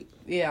Connect, right?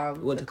 Yeah,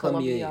 went the to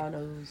Columbia.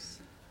 Colombianos.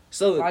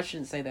 So I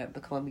shouldn't say that. The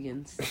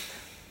Colombians.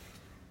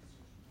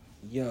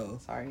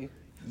 Sorry.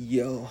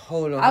 Yo,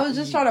 hold on. I was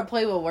just trying to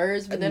play with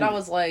words, but then I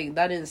was like,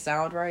 that didn't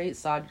sound right,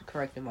 so I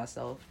corrected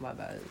myself. My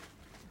bad.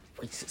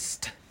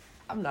 Racist.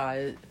 I'm not.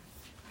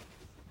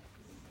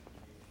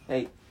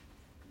 Hey.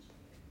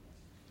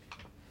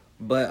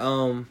 But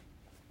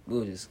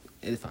it's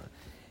fine.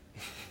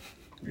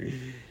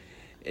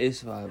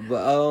 It's fine.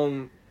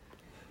 But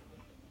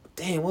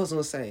damn, what was I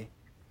gonna say?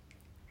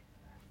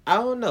 I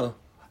don't know.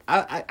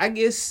 I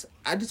guess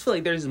I just feel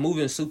like they're just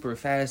moving super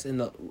fast in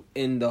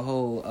the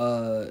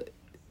whole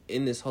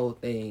in this whole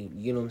thing.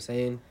 You know what I'm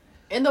saying?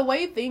 And the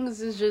way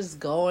things is just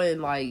going,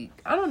 like,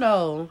 I don't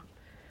know.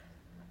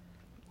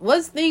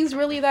 Was things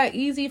really that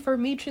easy for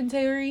Meech and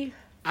Terry?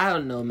 I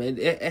don't know, man.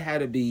 It had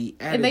to be.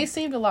 And they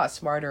seemed a lot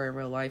smarter in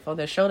real life. On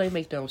the show, they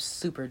make them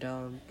super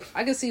dumb.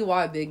 I can see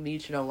why Big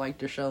Meech don't like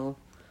the show.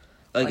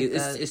 Like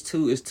it's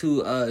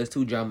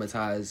too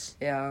dramatized.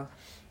 Yeah,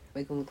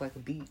 make them look like a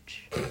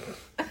beach.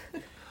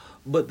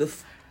 But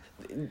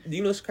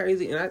you know what's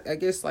crazy? And I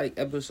guess like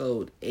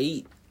episode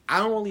 8, I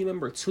don't really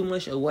remember too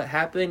much of what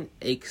happened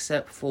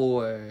except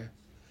for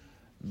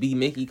B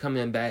Mickey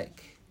coming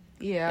back.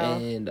 Yeah.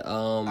 And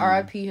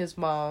R.I.P. his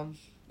mom.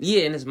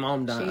 Yeah, and his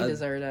mom died. She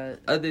deserved that.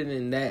 Other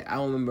than that, I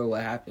don't remember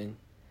what happened.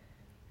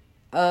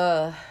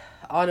 All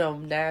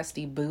them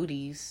nasty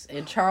booties.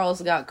 And Charles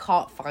got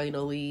caught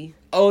finally.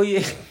 Oh,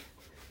 yeah.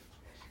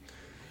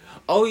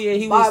 Oh, yeah,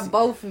 he by was...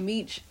 both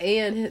Meech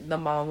and the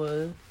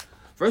mama.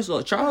 First of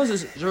all, Charles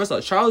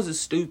is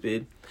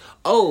stupid.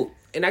 Oh,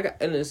 and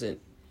listen.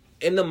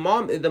 And the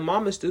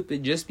mom is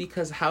stupid just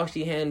because how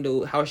she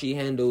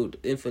handled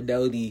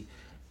infidelity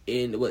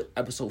in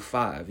episode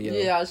 5, you know?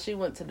 Yeah, she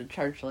went to the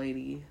church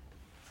lady.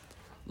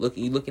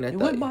 You looking at you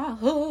with my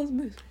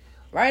husband.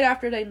 Right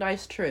after they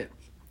nice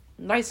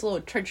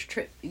little church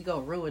trip, you go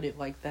ruin it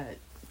like that.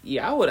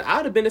 Yeah, I would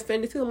have been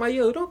offended too. I'm like,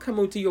 yo, don't come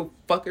over to your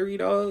fuckery,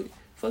 dog.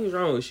 Fuck is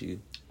wrong with you?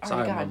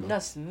 Sorry, I got mama.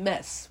 nuts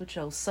mess with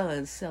your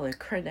son selling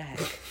crack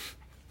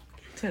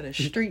to the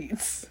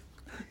streets.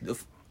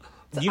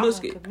 You know,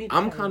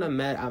 I'm kind of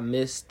mad. I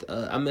missed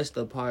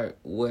the part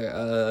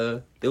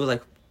where it was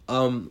like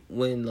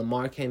when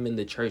Lamar came in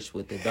the church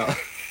with the dog.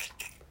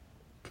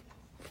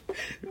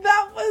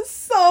 That was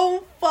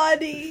so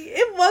funny.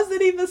 It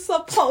wasn't even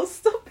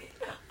supposed to be.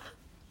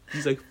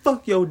 He's like,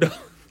 fuck your dog.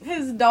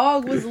 His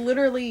dog was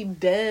literally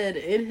dead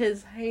in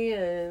his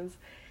hands.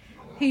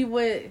 He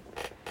went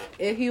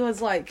and he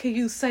was like, can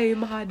you save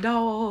my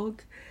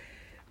dog?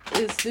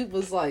 And Snoop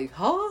was like,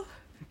 huh?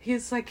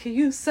 He's like, can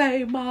you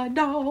save my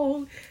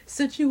dog?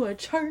 Since you at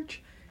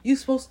church, you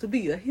supposed to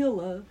be a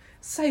healer.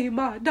 Save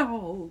my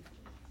dog.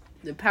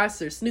 The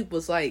pastor Snoop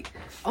was like,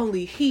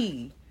 only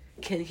he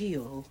can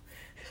heal.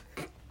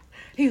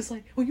 He was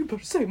like, well, you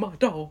better save my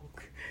dog.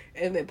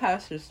 And then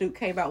Pastor Snoop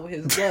came out with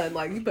his gun,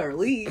 like, you better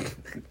leave.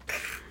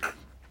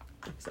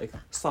 It's like,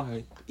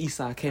 sorry,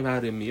 Esau came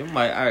out in me. I'm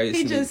like, all right,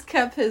 He Snoop. just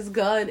kept his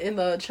gun in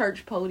the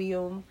church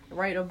podium,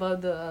 right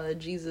above the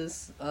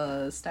Jesus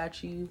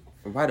statue.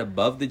 Right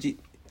above the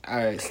all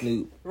right,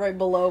 Snoop. Right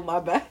below my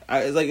back.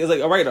 It's like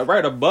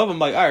right above. I'm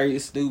like, all right,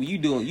 Snoop, you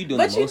doing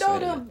But the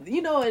most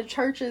you know in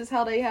churches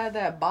how they have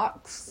that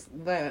box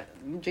that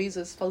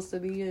Jesus is supposed to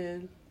be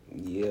in.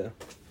 Yeah.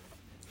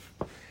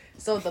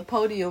 So the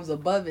podium's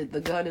above it,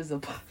 the gun is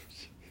above.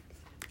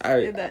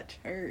 in that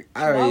church.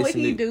 All right, Why would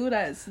Snoop. he do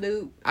that,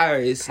 Snoop? All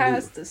right, Snoop.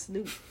 Pastor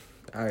Snoop.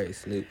 All right,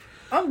 Snoop.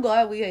 I'm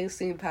glad we ain't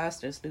seen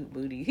Pastor Snoop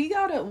booty. He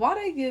got a. Why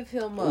they give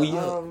him a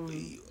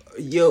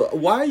Yo,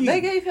 why are you?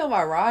 They gave him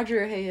a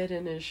Roger head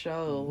in his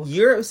show.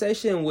 Your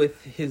obsession with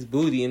his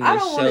booty in this show. I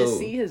don't want to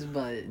see his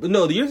butt.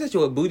 No, your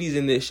obsession with booties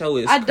in this show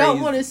is I crazy.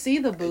 don't want to see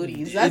the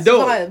booties. That's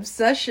my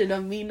obsession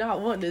of me not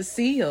wanting to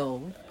see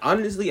him.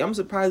 Honestly, I'm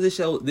surprised this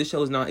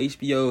show is not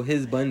HBO.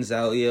 His buns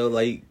out, yo.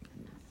 Like,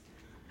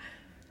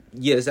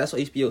 yes, that's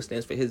what HBO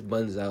stands for. His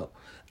buns out.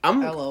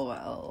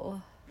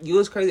 LOL. You know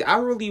what's crazy? I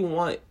really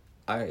want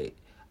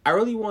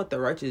the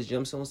Righteous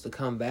Gemstones to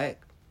come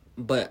back,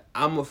 but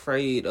I'm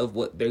afraid of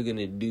what they're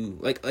gonna do.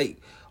 Like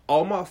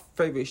all my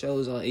favorite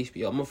shows on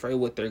HBO, I'm afraid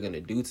what they're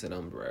gonna do to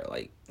them, bro.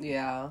 Like,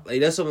 yeah,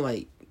 like that's something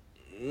like,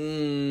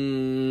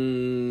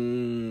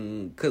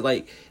 cause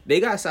like they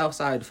got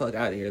Southside the fuck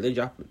out of here. They're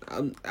dropping.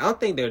 I don't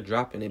think they're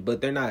dropping it,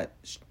 but they're not.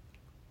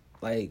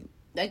 Like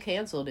they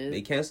canceled it.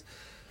 They canceled.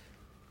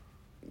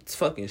 It's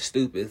fucking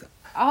stupid.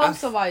 I hope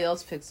somebody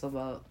else picks them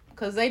up.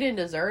 Because they didn't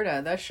deserve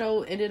that. That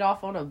show ended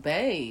off on a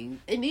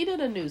bang. It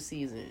needed a new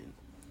season.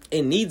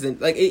 It needs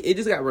it. Like, it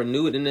just got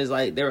renewed. And it's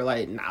like, they were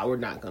like, nah, we're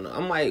not gonna.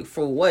 I'm like,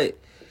 for what?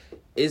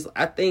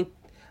 I feel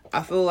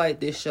like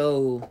this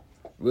show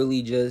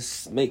really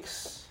just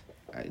makes.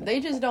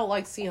 They just don't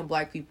like seeing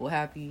black people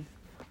happy.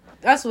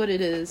 That's what it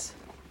is.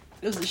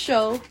 It was a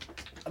show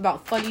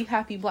about funny,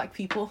 happy black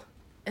people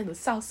in the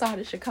south side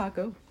of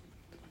Chicago.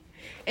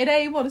 And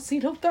they want to see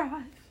them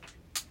thrive.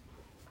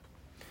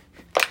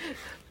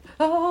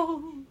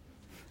 Oh,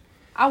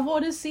 I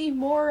want to see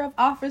more of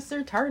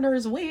Officer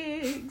Turner's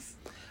wigs.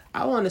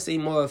 I want to see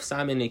more of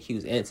Simon and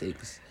Q's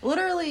antics.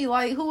 Literally,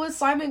 like, who is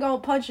Simon gonna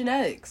punch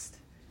next?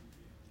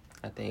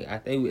 I think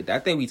we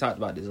talked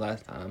about this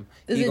last time.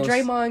 Is it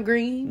Draymond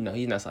Green? No,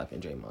 he's not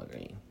slapping Draymond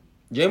Green.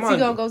 Is he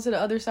gonna go to the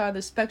other side of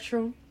the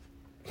spectrum?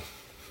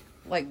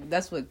 Like,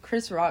 that's what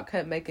Chris Rock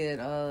kept making.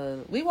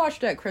 We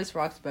watched that Chris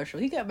Rock special.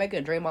 He kept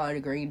making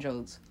Draymond Green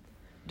jokes.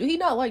 Do he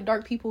not like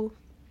dark people?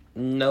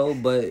 No,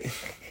 but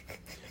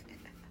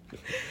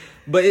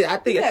I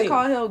think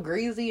call him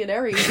greasy and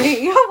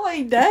everything. I'm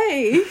like,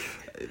 dang.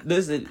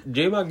 Listen,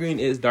 Draymond Green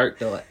is dark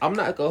though. Like, I'm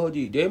not gonna hold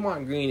you.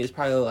 Draymond Green is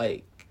probably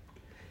like,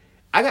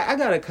 I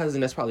got a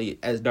cousin that's probably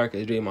as dark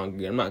as Draymond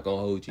Green. I'm not gonna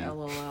hold you.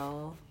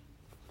 LOL.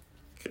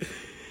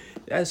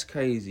 That's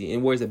crazy.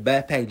 And wears a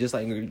backpack just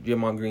like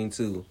Draymond Green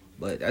too.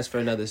 But that's for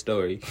another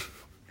story.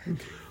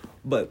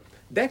 But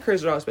that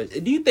Chris Rock special,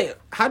 do you think?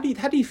 How do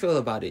you feel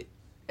about it?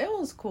 It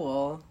was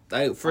cool.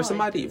 Like for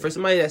somebody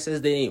that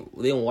says they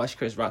don't watch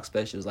Chris Rock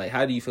specials, like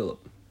how do you feel?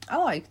 I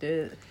liked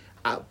it.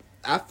 I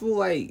feel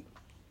like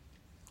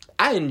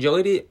I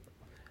enjoyed it,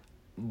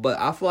 but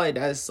I feel like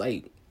that's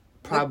like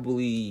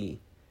probably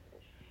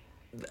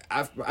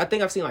I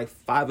think I've seen like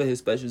 5 of his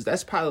specials.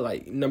 That's probably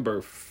like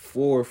number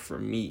 4 for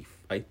me,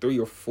 like 3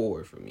 or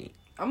 4 for me.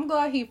 I'm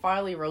glad he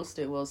finally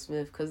roasted Will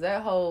Smith because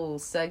that whole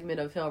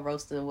segment of him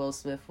roasting Will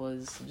Smith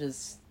was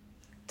just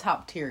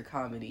top tier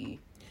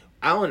comedy.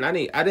 I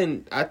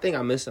think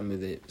I missed some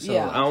of it. So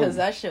yeah, because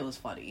that shit was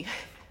funny.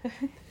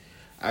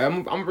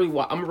 I'm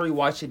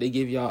rewatching to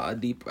give y'all a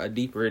deeper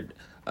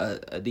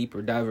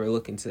diver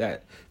look into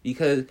that,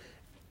 because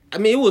I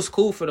mean it was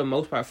cool for the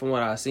most part from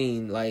what I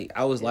seen. Like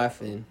I was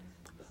laughing,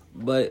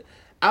 but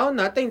I don't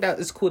know. I think that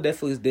it's cool.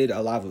 Netflix did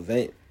a live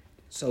event,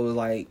 so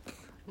like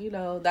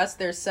that's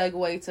their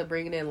segue to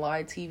bringing in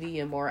live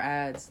TV and more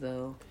ads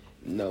though.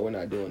 No, we're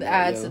not doing the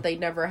that. Ads that they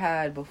never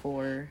had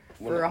before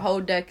for a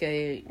whole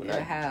decade and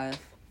a half.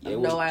 Yeah,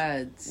 no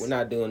ads. We're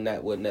not doing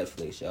that with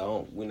Netflix,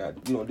 y'all. We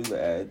don't do the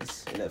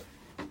ads.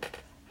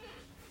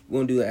 We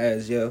don't do the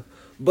ads, yo.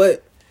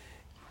 But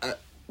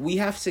we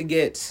have to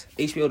get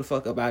HBO the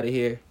fuck up out of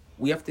here.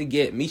 We have to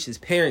get Misha's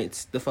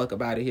parents the fuck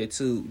up out of here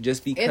too,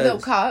 just because. And them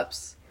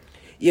cops.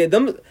 Yeah,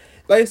 them.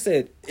 Like I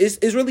said,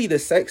 it's really the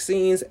sex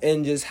scenes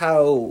and just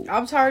how.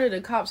 I'm tired of the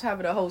cops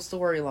having a whole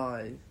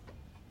storyline.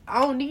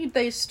 I don't need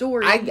their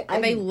story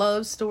and they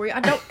love story. I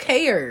don't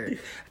care.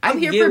 I'm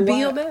here for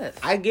BMF.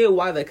 I get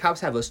why the cops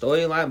have a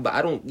storyline, but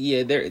I don't.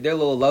 Yeah, their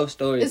little love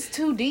story. It's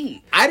too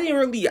deep. I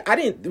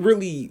didn't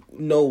really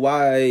know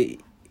why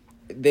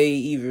they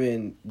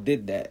even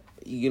did that.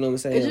 You know what I'm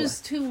saying? It's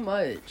just too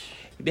much.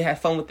 They had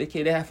fun with the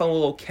kid. They had fun with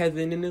little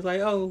Kevin, and it's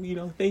like, oh,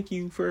 thank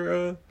you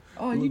for.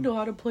 Oh, you know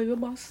how to play with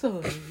my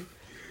son.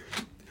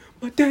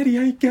 My daddy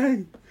ain't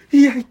gay.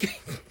 He ain't gay.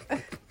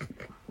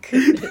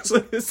 That's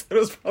what it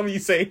was probably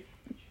saying.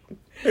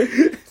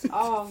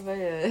 Oh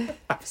man,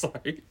 I'm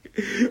sorry.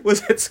 Was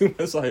that too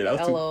much? Sorry, that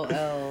was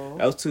LOL.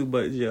 That was too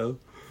much, yo.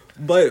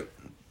 But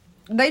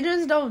they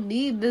just don't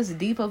need this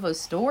deep of a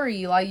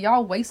story. Like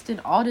y'all wasting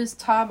all this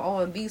time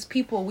on these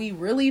people we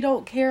really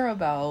don't care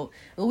about,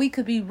 and we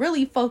could be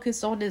really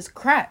focused on this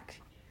crack.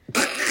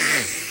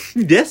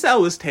 That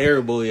was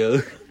terrible,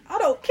 yo. I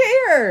don't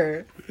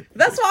care.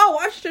 That's why I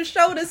watched the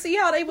show to see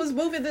how they was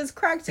moving this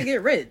crack to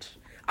get rich.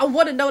 I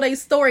want to know their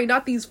story,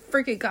 not these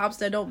freaking cops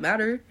that don't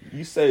matter.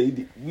 You say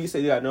you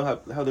gotta know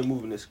how they're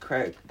moving this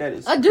crack. That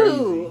is I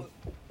crazy.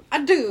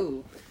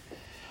 do.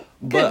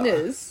 But,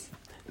 goodness.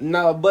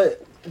 No,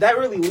 but that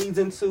really leads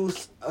into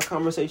a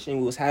conversation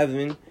we was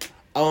having.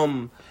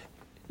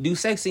 Do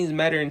sex scenes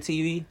matter in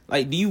TV?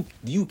 Like, do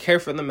you care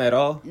for them at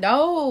all?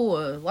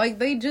 No, like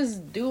they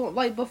just do.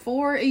 Like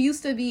before, it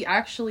used to be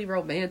actually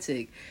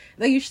romantic.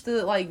 They used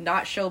to like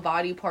not show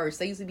body parts.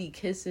 They used to be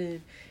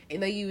kissing,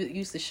 and they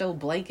used to show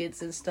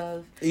blankets and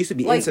stuff. It used to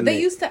be like intimate.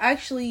 They used to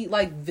actually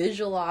like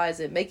visualize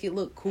it, make it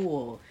look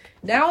cool.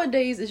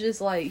 Nowadays, it's just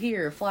like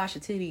here, flash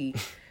a titty,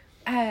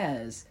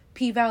 ass,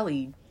 P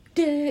Valley,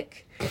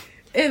 dick.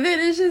 And then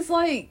it's just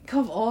like,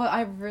 come on,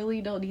 I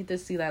really don't need to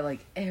see that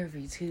like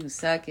every 2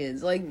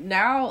 seconds. Like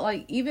now,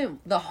 like even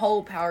the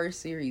whole Power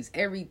series,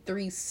 every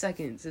 3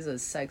 seconds is a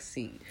sex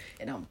scene.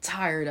 And I'm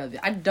tired of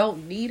it. I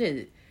don't need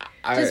it.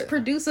 Just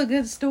produce a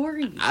good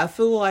story. I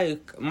feel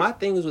like my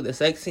thing is with the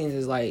sex scenes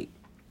is like,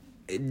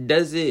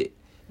 does it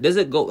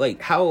go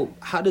like how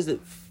does it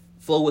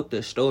flow with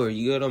the story?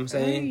 You get what I'm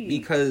saying? Right.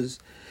 Because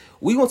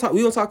we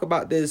gonna talk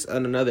about this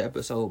in another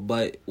episode,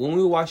 but when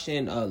we were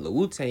watching the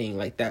Wu-Tang,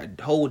 like that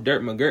whole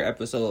Dirt McGirt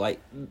episode, like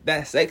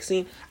that sex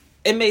scene,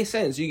 it made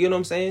sense. You get what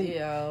I'm saying?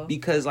 Yeah.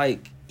 Because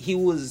like he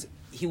was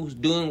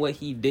doing what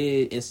he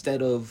did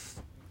instead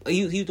of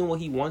he was doing what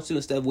he wants to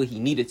instead of what he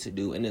needed to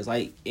do, and it's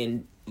like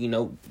it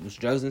was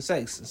drugs and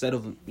sex instead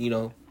of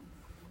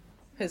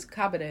his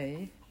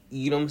cabaret.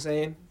 You know what I'm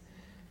saying?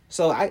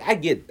 So I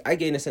get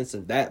in a sense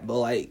of that, but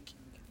like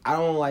I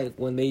don't like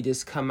when they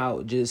just come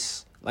out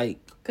just like.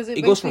 Because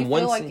it makes me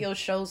feel like your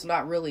show's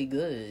not really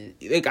good.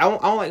 Like I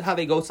don't like how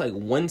they go to like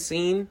one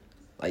scene,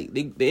 like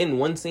they in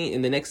one scene,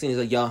 and the next scene is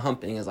like y'all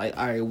humping. It's like,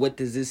 all right, what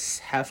does this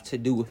have to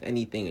do with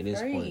anything at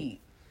this point?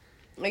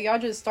 Like y'all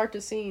just start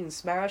the scene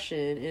smashing,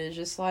 and it's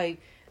just like,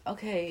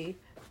 okay,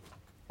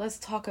 let's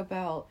talk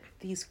about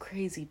these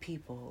crazy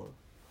people.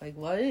 Like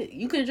what?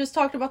 You could have just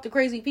talked about the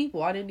crazy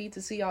people. I didn't need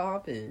to see y'all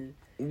humping.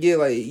 Yeah,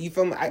 like you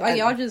feel me?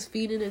 Y'all just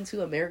feeding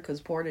into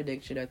America's porn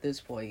addiction at this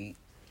point.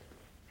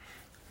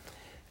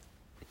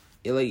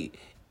 Like,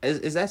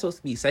 is that supposed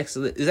to be sex?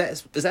 Is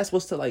that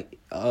supposed to like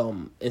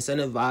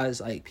incentivize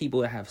like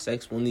people to have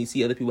sex when they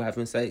see other people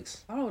having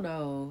sex? I don't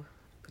know.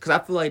 Because I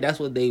feel like that's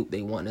what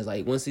they want is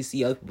like once they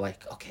see other people,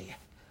 like okay,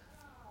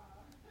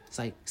 it's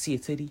like see a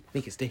titty,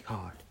 make it stick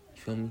hard.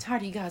 You feel me?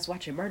 Tired of you guys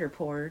watching murder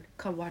porn?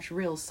 Come watch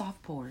real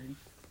soft porn.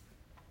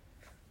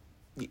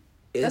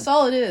 That's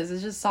all it is.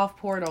 It's just soft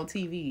porn on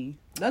TV.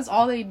 That's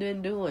all they've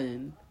been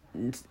doing.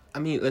 I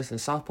mean, listen,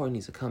 soft porn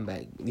needs to come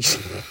back. you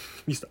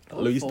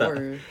stop.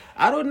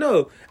 I don't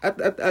know. I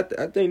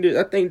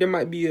think there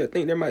might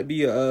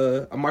be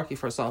a market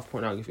for soft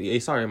pornography. Hey,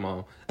 sorry,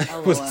 mom.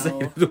 Oh, wow.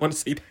 I don't want to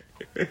say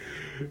that.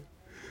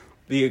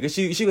 Yeah, cause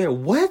she went,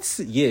 what?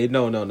 Yeah,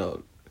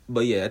 no.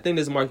 But yeah, I think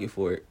there's a market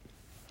for it.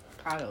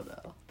 I don't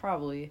know.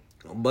 Probably.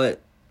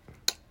 But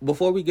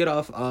before we get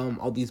off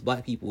all these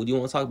black people, do you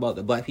want to talk about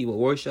the Black People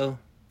Award Show?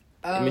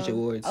 Image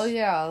Awards. Oh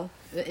yeah,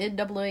 the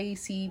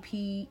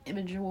NAACP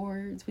Image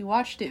Awards. We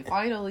watched it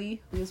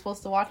finally. We were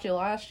supposed to watch it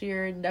last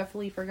year and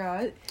definitely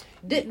forgot.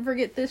 Didn't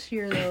forget this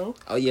year though.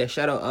 Oh yeah,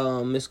 shout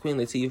out Miss Queen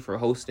Latifah for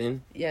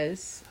hosting.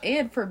 Yes,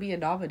 and for being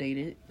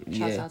nominated.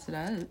 Shouts out to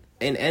that.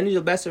 And Angela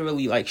Bassett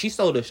really like she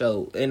stole the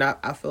show, and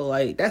I feel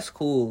like that's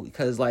cool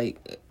because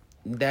like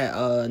that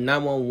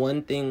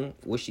 911 thing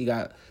where she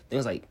got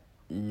things like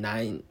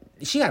 9.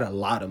 She got a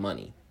lot of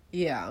money.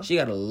 Yeah. She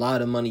got a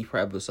lot of money per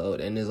episode,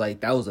 and it's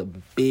like that was a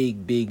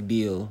big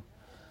deal.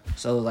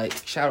 So like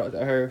shout out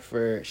to her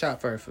for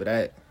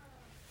that.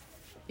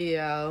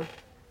 Yeah.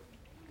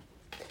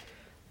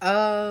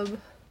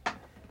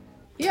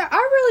 Yeah, I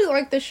really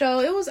liked the show.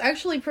 It was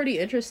actually pretty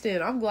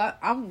interesting. I'm glad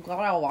I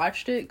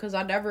watched it because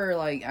I never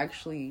like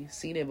actually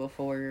seen it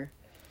before.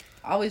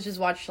 I always just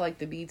watched like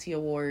the BET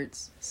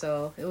Awards,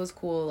 so it was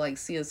cool like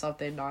seeing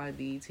something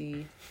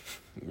non-BET.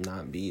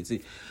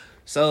 Non-BET.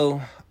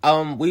 So,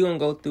 we gonna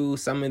go through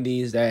some of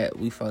these that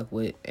we fuck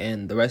with,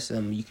 and the rest of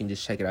them you can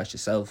just check it out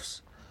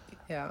yourselves.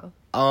 Yeah.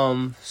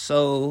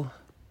 So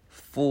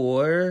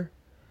for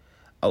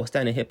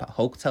Outstanding Hip Hop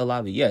Hotel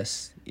Lobby,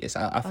 yes,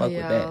 I fuck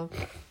with that.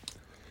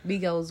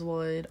 Migos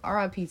won.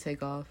 R.I.P.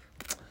 Takeoff.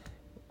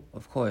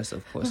 Of course.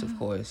 So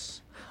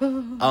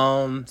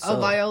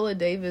Viola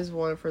Davis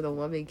won for the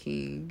Woman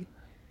King.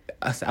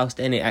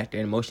 Outstanding Actor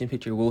in Motion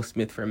Picture Will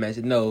Smith for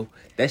Imagine. No,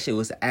 that shit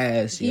was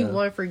ass. He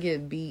won for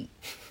Get Beat.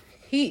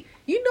 You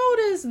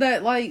notice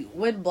that like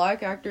when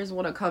black actors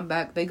want to come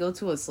back, they go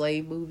to a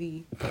slave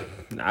movie.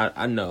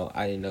 I know.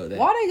 I didn't know that.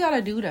 Why they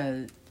gotta do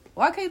that?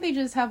 Why can't they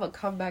just have a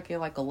comeback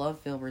in like a love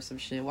film or some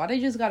shit? Why they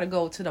just gotta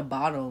go to the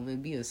bottom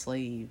and be a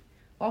slave?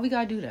 Why we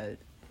gotta do that?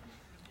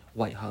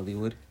 White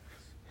Hollywood.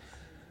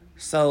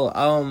 So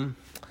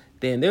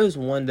then there's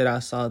one that I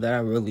saw that I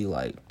really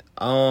liked.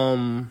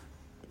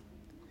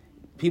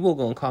 People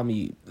gonna call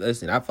me.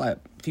 Listen, I feel like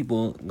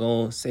people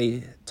gonna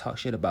talk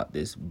shit about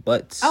this,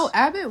 but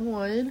Abbott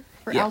won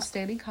for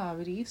Outstanding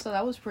Comedy, so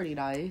that was pretty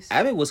nice.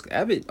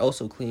 Abbott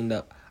also cleaned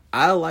up.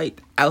 I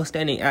like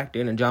Outstanding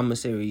Actor in a Drama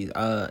Series.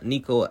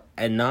 Nico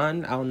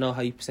Anand. I don't know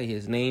how you say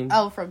his name.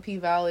 Oh, from P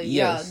Valley.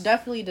 Yes. Yeah,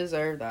 definitely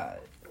deserved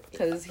that.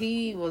 Because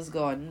he was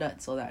going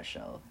nuts on that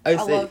show. I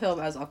I love him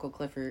as Uncle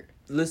Clifford.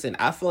 Listen,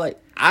 I feel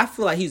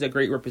like he's a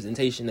great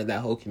representation of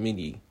that whole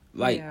community.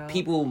 Like,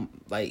 people,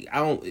 like,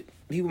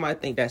 people might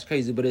think that's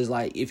crazy, but it's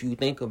like, if you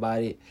think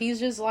about it,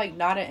 he's just like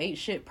not an ain't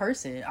shit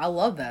person. I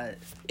love that.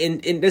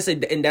 And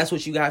that's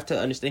what you have to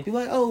understand. People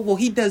are like, oh, well,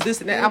 he does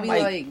this and that. I'm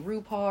like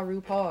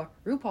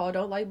RuPaul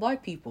don't like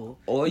black people.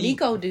 Or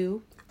Nico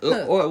do.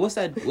 Or what's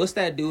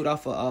that dude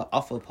off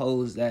of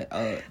Pose that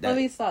Let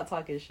me stop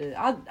talking shit.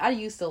 I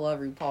used to love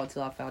RuPaul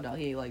until I found out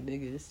he ain't like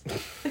niggas.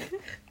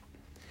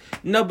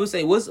 No, but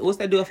say what's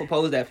that dude off of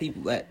Pose that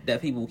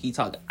people keep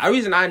talking. The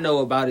reason I know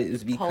about it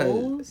is because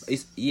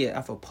Pose?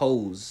 Off of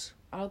Pose.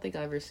 I don't think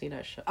I've ever seen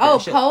that show. Oh,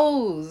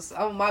 Pose.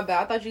 Oh, my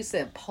bad. I thought you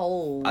said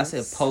Pose. I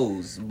said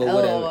Pose, but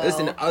whatever.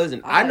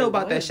 Listen. I know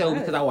about that show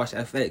because I watch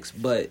FX,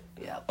 but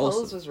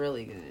Pose was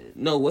really good.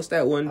 No, what's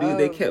that one dude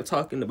they kept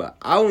talking about?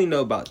 I only know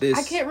about this.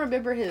 I can't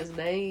remember his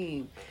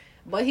name,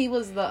 but he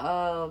was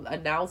the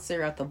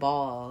announcer at the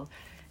ball,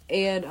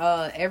 and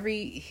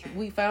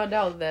we found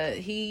out that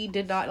he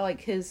did not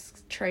like his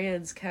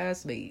trans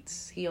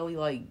castmates. He only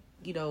liked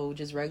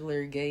just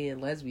regular gay and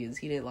lesbians.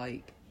 He didn't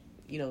like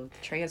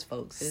trans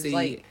folks. It's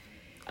like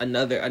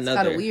another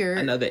weird.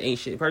 Another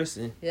ancient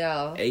person.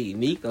 Yeah. Hey,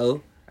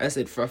 Nico. I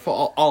said for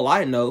all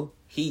I know,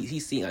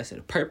 he's seen. I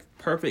said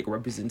perfect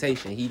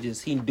representation. He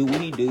do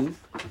what he do.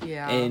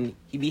 Yeah. And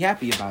he be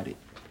happy about it.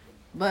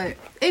 But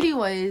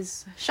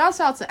anyways, shouts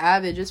out to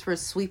Avid just for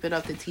sweeping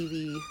up the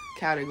TV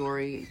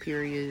category.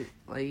 Period.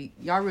 Like,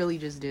 y'all really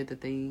just did the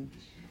thing.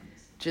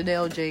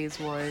 Janelle James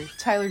won.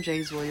 Tyler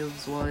James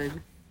Williams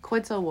won.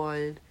 Quinta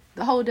won.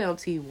 The whole damn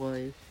team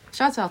won.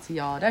 Shouts out to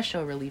y'all. That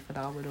show really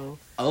phenomenal.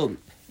 Oh.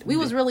 We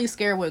was really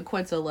scared when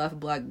Quinta left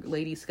Black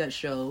Lady Sketch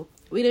Show.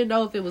 We didn't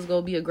know if it was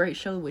going to be a great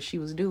show, what she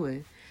was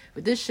doing.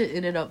 But this shit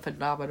ended up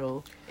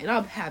phenomenal. And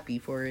I'm happy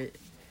for it.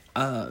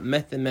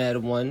 Method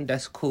Man won.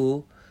 That's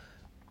cool.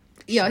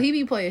 Yeah, he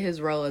be playing his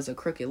role as a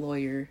crooked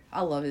lawyer.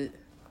 I love it.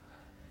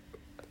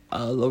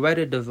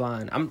 Loretta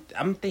Devine.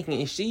 I'm thinking,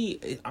 is she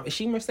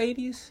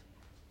Mercedes?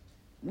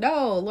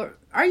 No,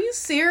 are you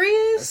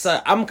serious?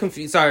 So, I'm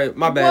confused. Sorry,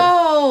 my bad.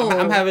 Whoa.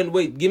 I'm having.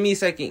 Wait, give me a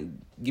second.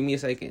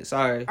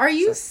 Sorry. Are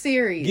you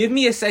serious? Give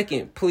me a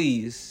second,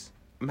 please.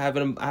 I'm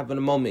having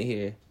a moment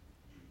here.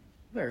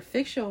 Better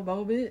fix your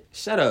moment.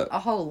 Shut up. A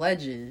whole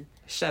legend.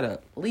 Shut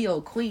up.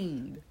 Leo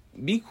Queen.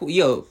 Be cool,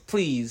 yo.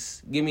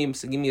 Please give me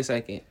a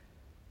second.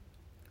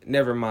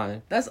 Never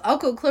mind. That's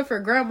Uncle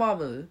Clifford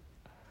grandmama.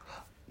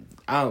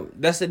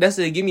 That's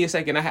it. Give me a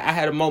second. I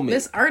had a moment.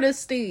 Miss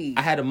Ernestine.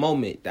 I had a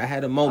moment.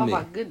 Oh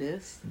my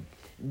goodness.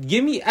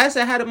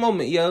 I had a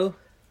moment, yo.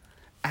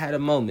 I had a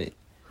moment.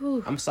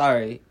 Whew. I'm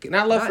sorry. And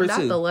I love her too.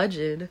 Not the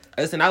legend.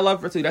 Listen, I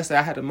love her too. That's it.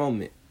 I had a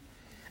moment.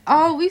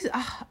 Oh,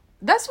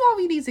 that's why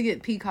we need to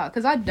get Peacock,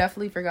 because I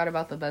definitely forgot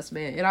about The Best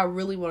Man, and I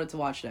really wanted to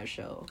watch that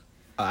show.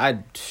 I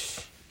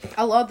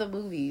love the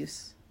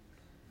movies.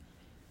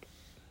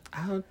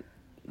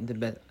 The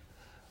best.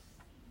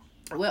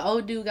 When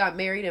old dude got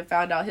married and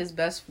found out his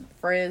best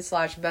friend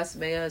 / best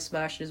man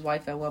smashed his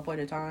wife at one point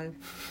in time.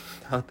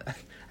 I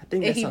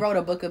think and he wrote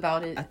a book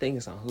about it. I think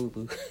it's on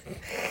Hulu.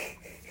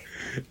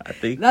 I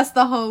think that's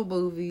the whole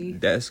movie.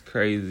 That's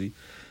crazy.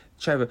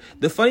 Trevor.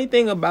 The funny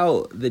thing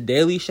about The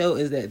Daily Show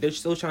is that they're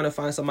still trying to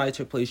find somebody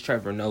to replace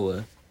Trevor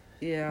Noah.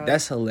 Yeah.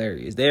 That's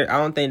hilarious. I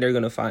don't think they're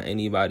going to find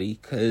anybody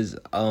because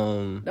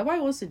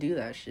nobody wants to do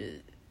that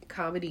shit.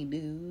 Comedy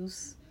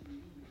news.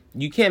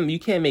 You can't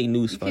make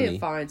news funny. You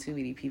can't find too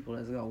many people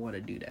that's going to want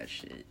to do that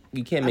shit.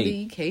 You can't make...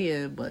 you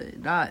can, but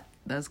not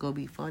that's going to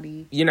be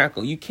funny. You're not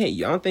going... You can't...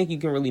 I don't think you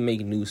can really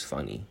make news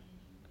funny.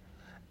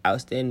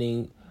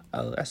 Outstanding...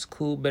 Oh, that's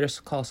cool. Better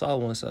Call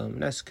Saul wants something.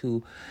 That's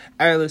cool.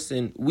 All right,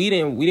 listen. We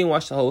didn't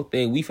watch the whole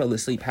thing. We fell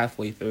asleep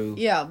halfway through.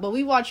 Yeah, but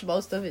we watched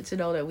most of it to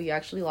know that we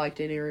actually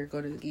liked it, and we're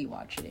going to keep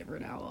watching it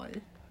from now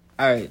on.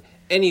 All right.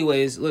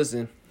 Anyways,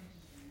 listen.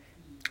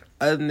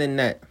 Other than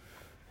that,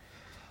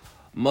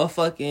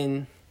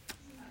 motherfucking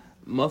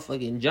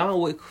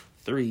John Wick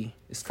 3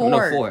 is coming.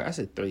 4. No, 4. I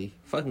said 3.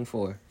 Fucking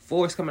 4.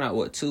 4 is coming out.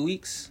 What? 2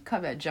 weeks?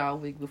 Come at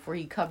John Wick before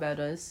he come at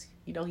us.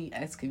 You know he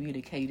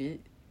excommunicated.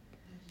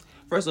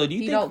 First of all,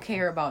 he don't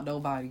care about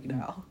nobody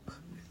now.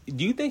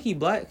 Do you think he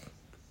black?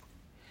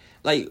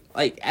 Like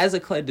as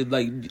a collective,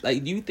 like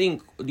do you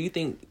think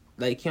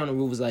like Keanu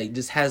Reeves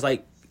just has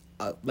like.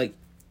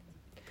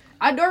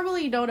 I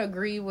normally don't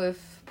agree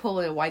with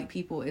pulling white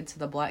people into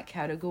the black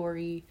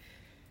category,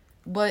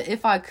 but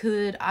if I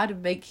could,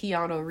 I'd make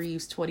Keanu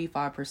Reeves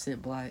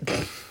 25% black.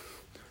 I'm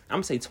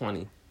gonna say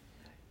 20.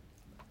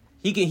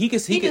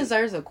 He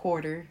deserves a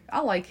quarter.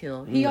 I like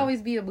him. He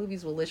always be in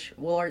movies with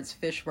Lawrence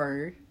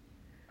Fishburne.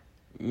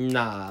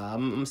 Nah,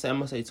 I'm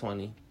gonna say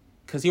 20.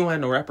 Cause he don't have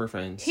no rapper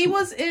friends. He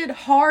was in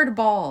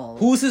Hardball.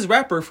 Who's his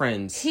rapper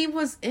friends? He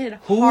was in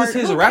Who's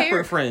his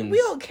rapper friends? We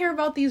don't care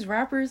about these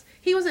rappers.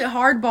 He was in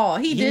Hardball.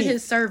 He did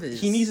his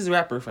service. He needs his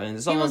rapper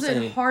friends. That's all I'm saying.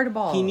 He was in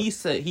Hardball. He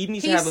needs to He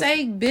have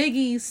sang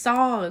Biggie's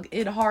song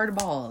in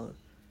Hardball.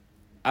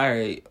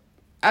 Alright.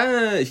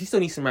 He still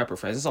needs some rapper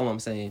friends. That's all I'm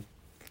saying.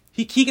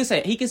 He can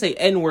say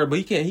N-word, but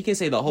he can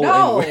say the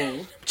whole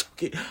N-word.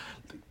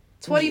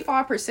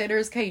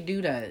 25%ers can't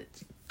do that.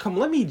 Come,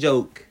 let me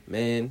joke,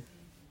 man.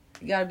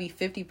 You gotta be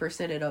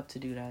 50%ed up to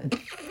do that.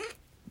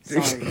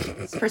 Sorry,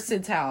 it's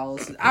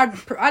percentiles. I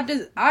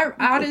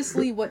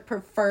honestly would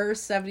prefer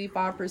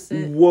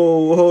 75%.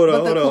 Whoa, hold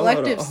on, but the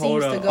collective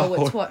seems to go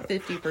with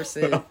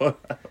 50%.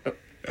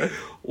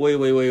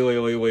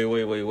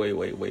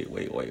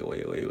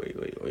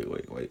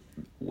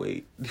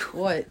 Wait.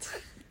 What?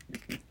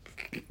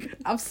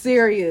 I'm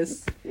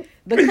serious.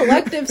 The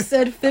collective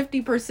said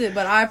 50%,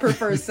 but I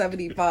prefer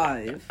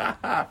 75.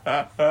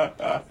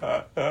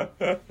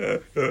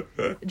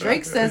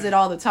 Drake says it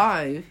all the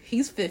time.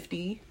 He's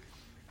 50.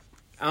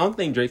 I don't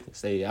think Drake can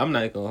say it. I'm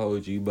not gonna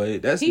hold you,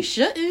 but he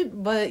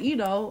shouldn't. But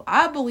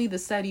I believe the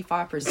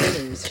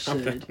 75%ers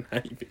should.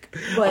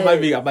 I might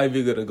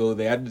be gonna go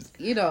there. I just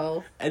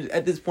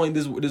at this point,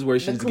 this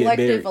word should just get buried.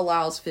 The collective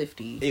allows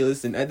 50. Hey,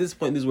 listen. At this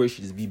point, this word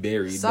should just be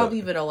buried. Some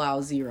even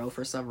allow 0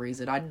 for some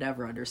reason. I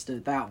never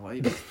understood that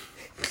one.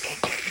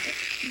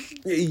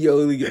 Yo,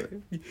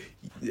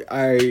 all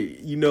right.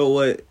 You know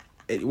what?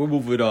 We're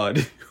moving on.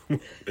 I'm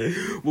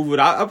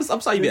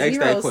sorry you asked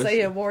that question.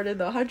 Saying more than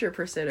the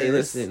 100%ers. Hey,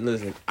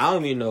 listen. I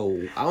don't even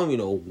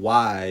know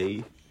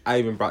why I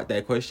even brought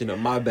that question up.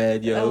 My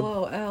bad, yo.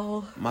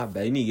 LOL. My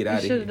bad. You need to get out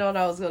of here. You should have known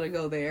I was gonna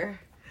go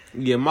there.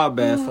 Yeah, my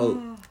bad,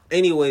 folks.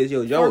 Anyways,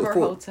 yo, John Wick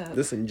 4.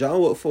 Listen,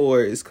 John Wick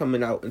 4 is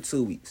coming out in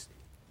 2 weeks.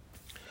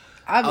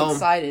 I'm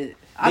excited.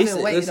 I've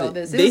been waiting on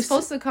this. It was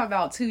supposed to come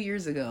out 2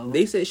 years ago.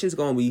 They said shit's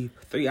gonna be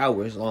 3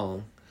 hours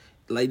long.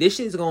 Like, this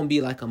shit's gonna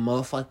be like a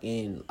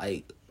motherfucking,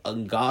 like, a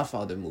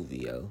Godfather movie,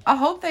 yo. I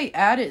hope they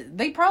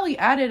probably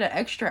added an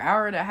extra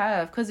hour and a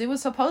half, because it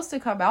was supposed to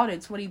come out in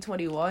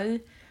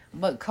 2021,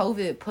 but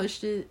COVID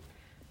pushed it.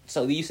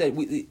 So you said,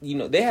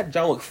 they had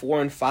John Wick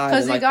 4 and 5.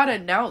 Because it got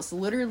announced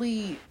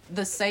literally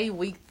the same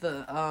week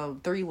the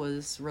 3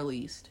 was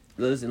released.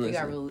 Listen.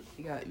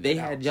 They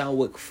had John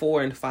Wick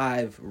 4 and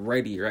 5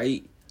 ready,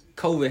 right?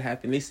 COVID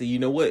happened. They said, you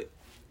know what?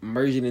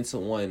 Merge it into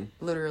one.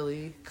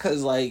 Literally.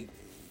 Because, like,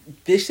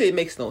 this shit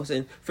makes no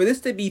sense. For this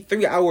to be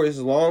 3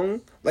 hours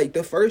long, like,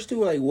 the first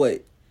two are, like,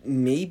 what?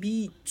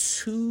 Maybe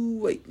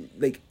 2,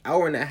 like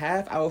hour and a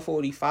half, hour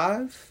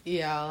 45?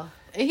 Yeah.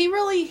 And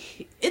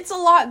it's a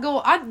lot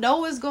going. I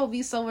know it's going to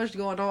be so much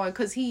going on,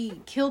 because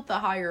he killed the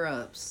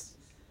higher-ups.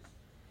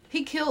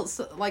 He killed,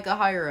 like, a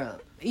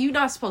higher-up. You're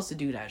not supposed to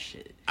do that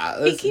shit.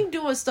 He keep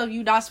doing stuff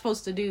you're not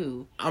supposed to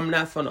do. I'm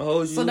not gonna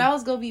hold you. So now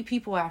it's gonna be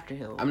people after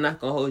him. I'm not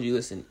gonna hold you.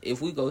 Listen,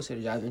 if we go to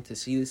the drive-in to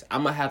see this,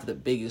 I'm gonna have the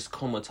biggest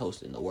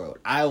comatose in the world.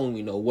 I don't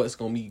even know what's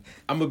gonna be.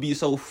 I'm gonna be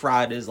so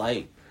fried as,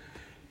 like,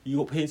 you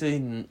go pay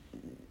attention.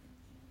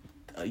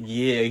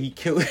 Yeah, he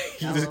killed.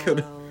 He just killed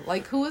him.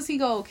 Like, who is he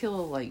gonna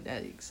kill like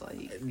next?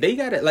 Like, they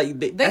gotta, like,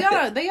 they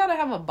gotta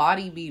have a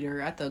body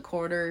beater at the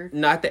corner.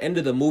 Not at the end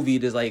of the movie.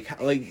 There's like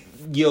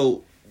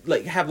yo.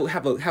 Like, have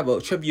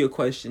a trivia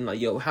question. Like,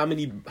 yo, how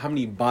many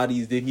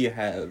bodies did he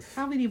have?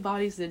 How many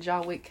bodies did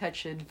John Wick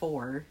catch in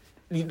 4?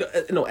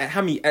 No,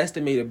 how many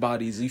estimated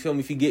bodies? You feel me?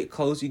 If you get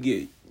close, you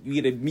get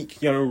to meet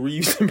Keanu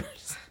Reeves in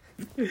person.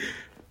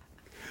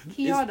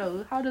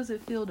 Keanu, how does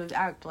it feel to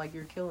act like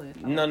you're killing?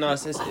 No,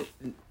 it's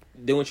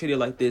they won't treat it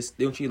like this.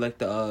 They won't treat it like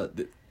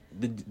the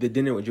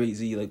dinner with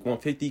Jay-Z, like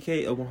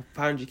 150K or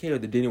 500K, or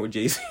the dinner with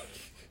Jay-Z.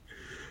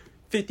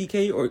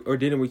 50K or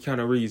dinner with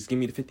Keanu Reeves. Give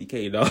me the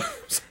 50K, dog.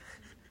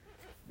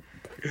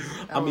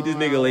 I'll meet this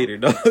nigga later,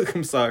 dog.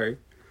 I'm sorry.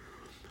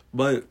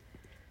 But,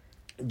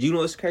 do you know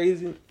what's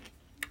crazy?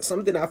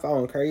 Something I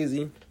found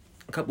crazy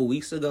a couple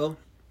weeks ago.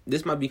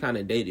 This might be kind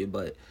of dated,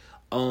 but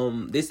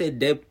they said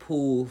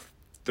Deadpool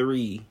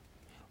 3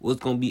 was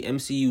going to be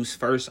MCU's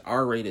first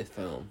R-rated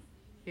film.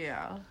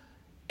 Yeah.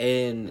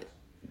 And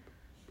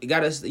it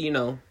got us,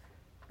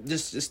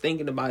 just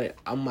thinking about it,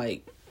 I'm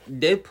like,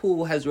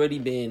 Deadpool has already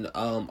been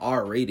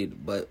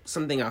R-rated, but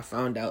something I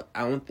found out,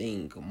 I don't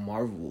think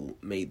Marvel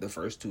made the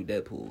first 2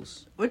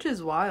 Deadpools. Which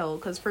is wild,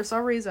 because for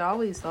some reason I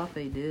always thought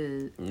they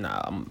did.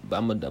 Nah, I'm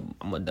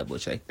gonna double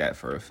check that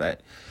for a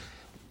fact.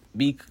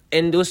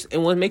 And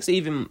what makes it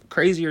even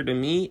crazier to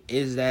me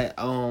is that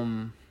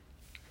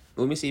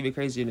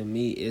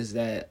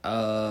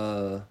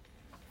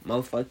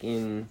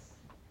motherfucking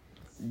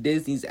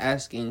Disney's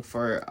asking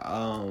for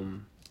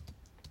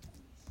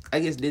I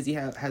guess Disney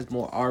has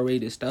more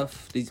R-rated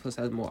stuff. Disney Plus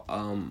has more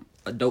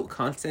adult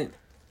content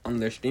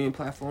on their streaming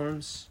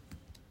platforms.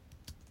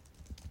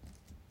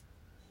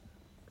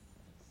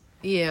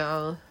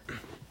 Yeah.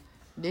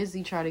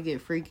 Disney try to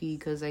get freaky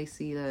because they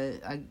see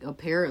that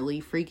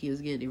apparently freaky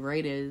is getting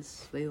rated.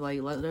 They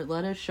like,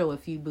 let us show a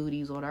few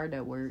booties on our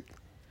network.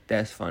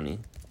 That's funny.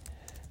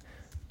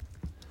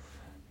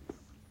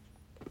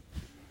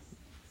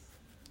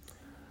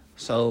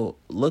 So,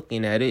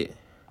 looking at it,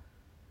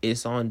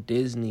 it's on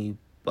Disney,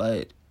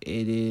 but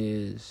it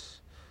is,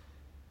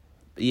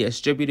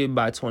 distributed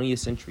by 20th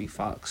Century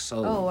Fox.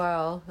 So, oh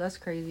wow, that's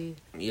crazy.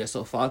 Yeah,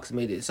 so Fox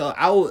made it. So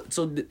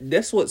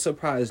that's what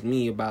surprised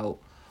me about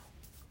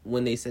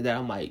when they said that.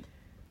 I'm like,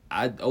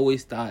 I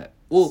always thought,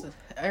 well,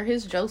 are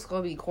his jokes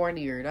gonna be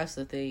cornier? That's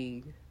the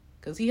thing.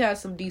 Because he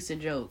has some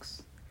decent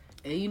jokes.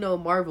 And you know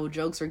Marvel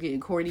jokes are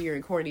getting cornier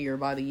and cornier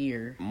by the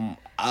year.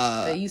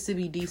 They used to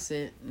be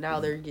decent.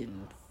 Now they're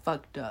getting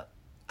fucked up.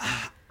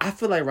 I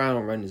feel like Ryan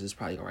Reynolds is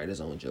probably going to write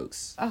his own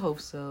jokes. I hope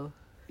so.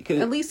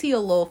 At least he a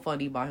little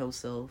funny by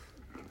himself.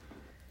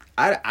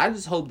 I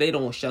just hope they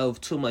don't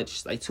shove too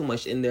much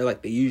in there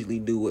like they usually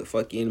do with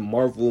fucking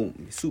Marvel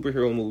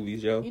superhero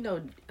movies, yo. You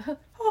know,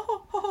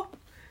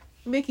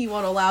 Mickey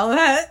won't allow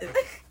that.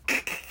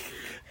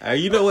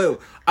 You know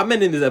what? I'm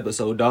ending this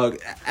episode, dog.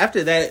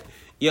 After that,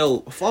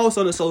 yo, follow us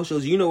on the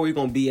socials. You know where you're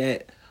gonna be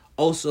at.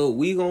 Also,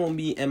 we gonna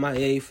be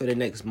MIA for the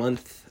next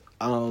month.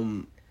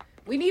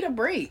 We need a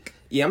break.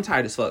 Yeah, I'm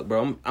tired as fuck,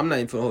 bro. I'm not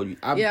even gonna hold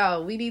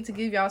you. We need to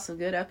give y'all some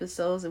good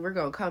episodes, and we're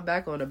gonna come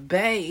back on a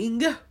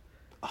bang.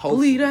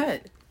 Hopefully. Believe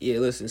that. Yeah,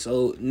 listen.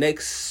 So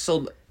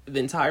the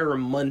entire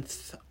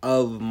month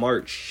of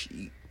March,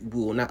 we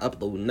will not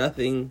upload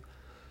nothing.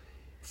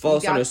 Follow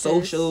us on the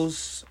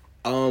socials.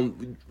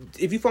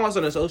 If you follow us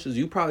on the socials,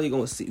 we probably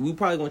gonna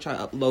try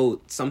to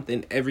upload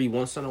something every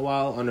once in a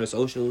while on our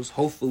socials.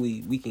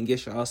 Hopefully we can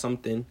get y'all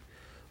something.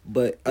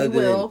 But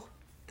we'll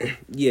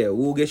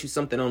get you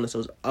something on the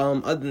socials.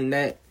 Other than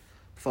that,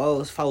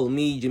 follow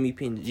me, Jimmy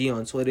P&G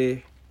on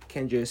Twitter,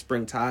 Kendra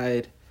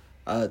Springtide.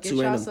 Get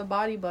y'all some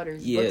body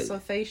butters, book some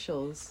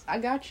facials. I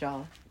got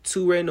y'all.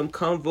 2 Random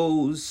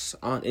Convos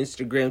on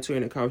Instagram, 2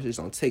 Random Conversations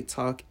on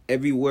TikTok.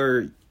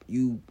 Everywhere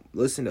you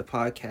listen to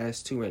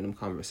podcasts, 2 Random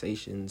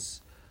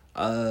Conversations.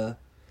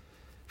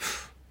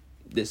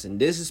 This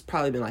has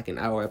probably been like an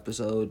hour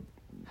episode.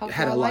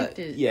 Had a lot.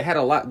 Yeah, had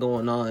a lot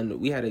going on.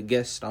 We had a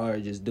guest star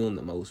just doing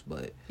the most,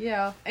 but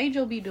yeah,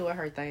 Angel be doing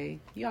her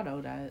thing. Y'all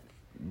know that.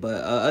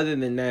 But other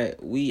than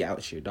that, we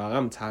out here, dog.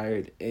 I'm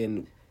tired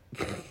and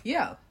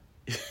yeah.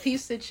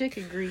 Piece of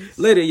chicken grease.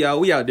 Later, y'all.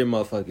 We out there,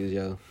 motherfuckers,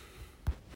 yo.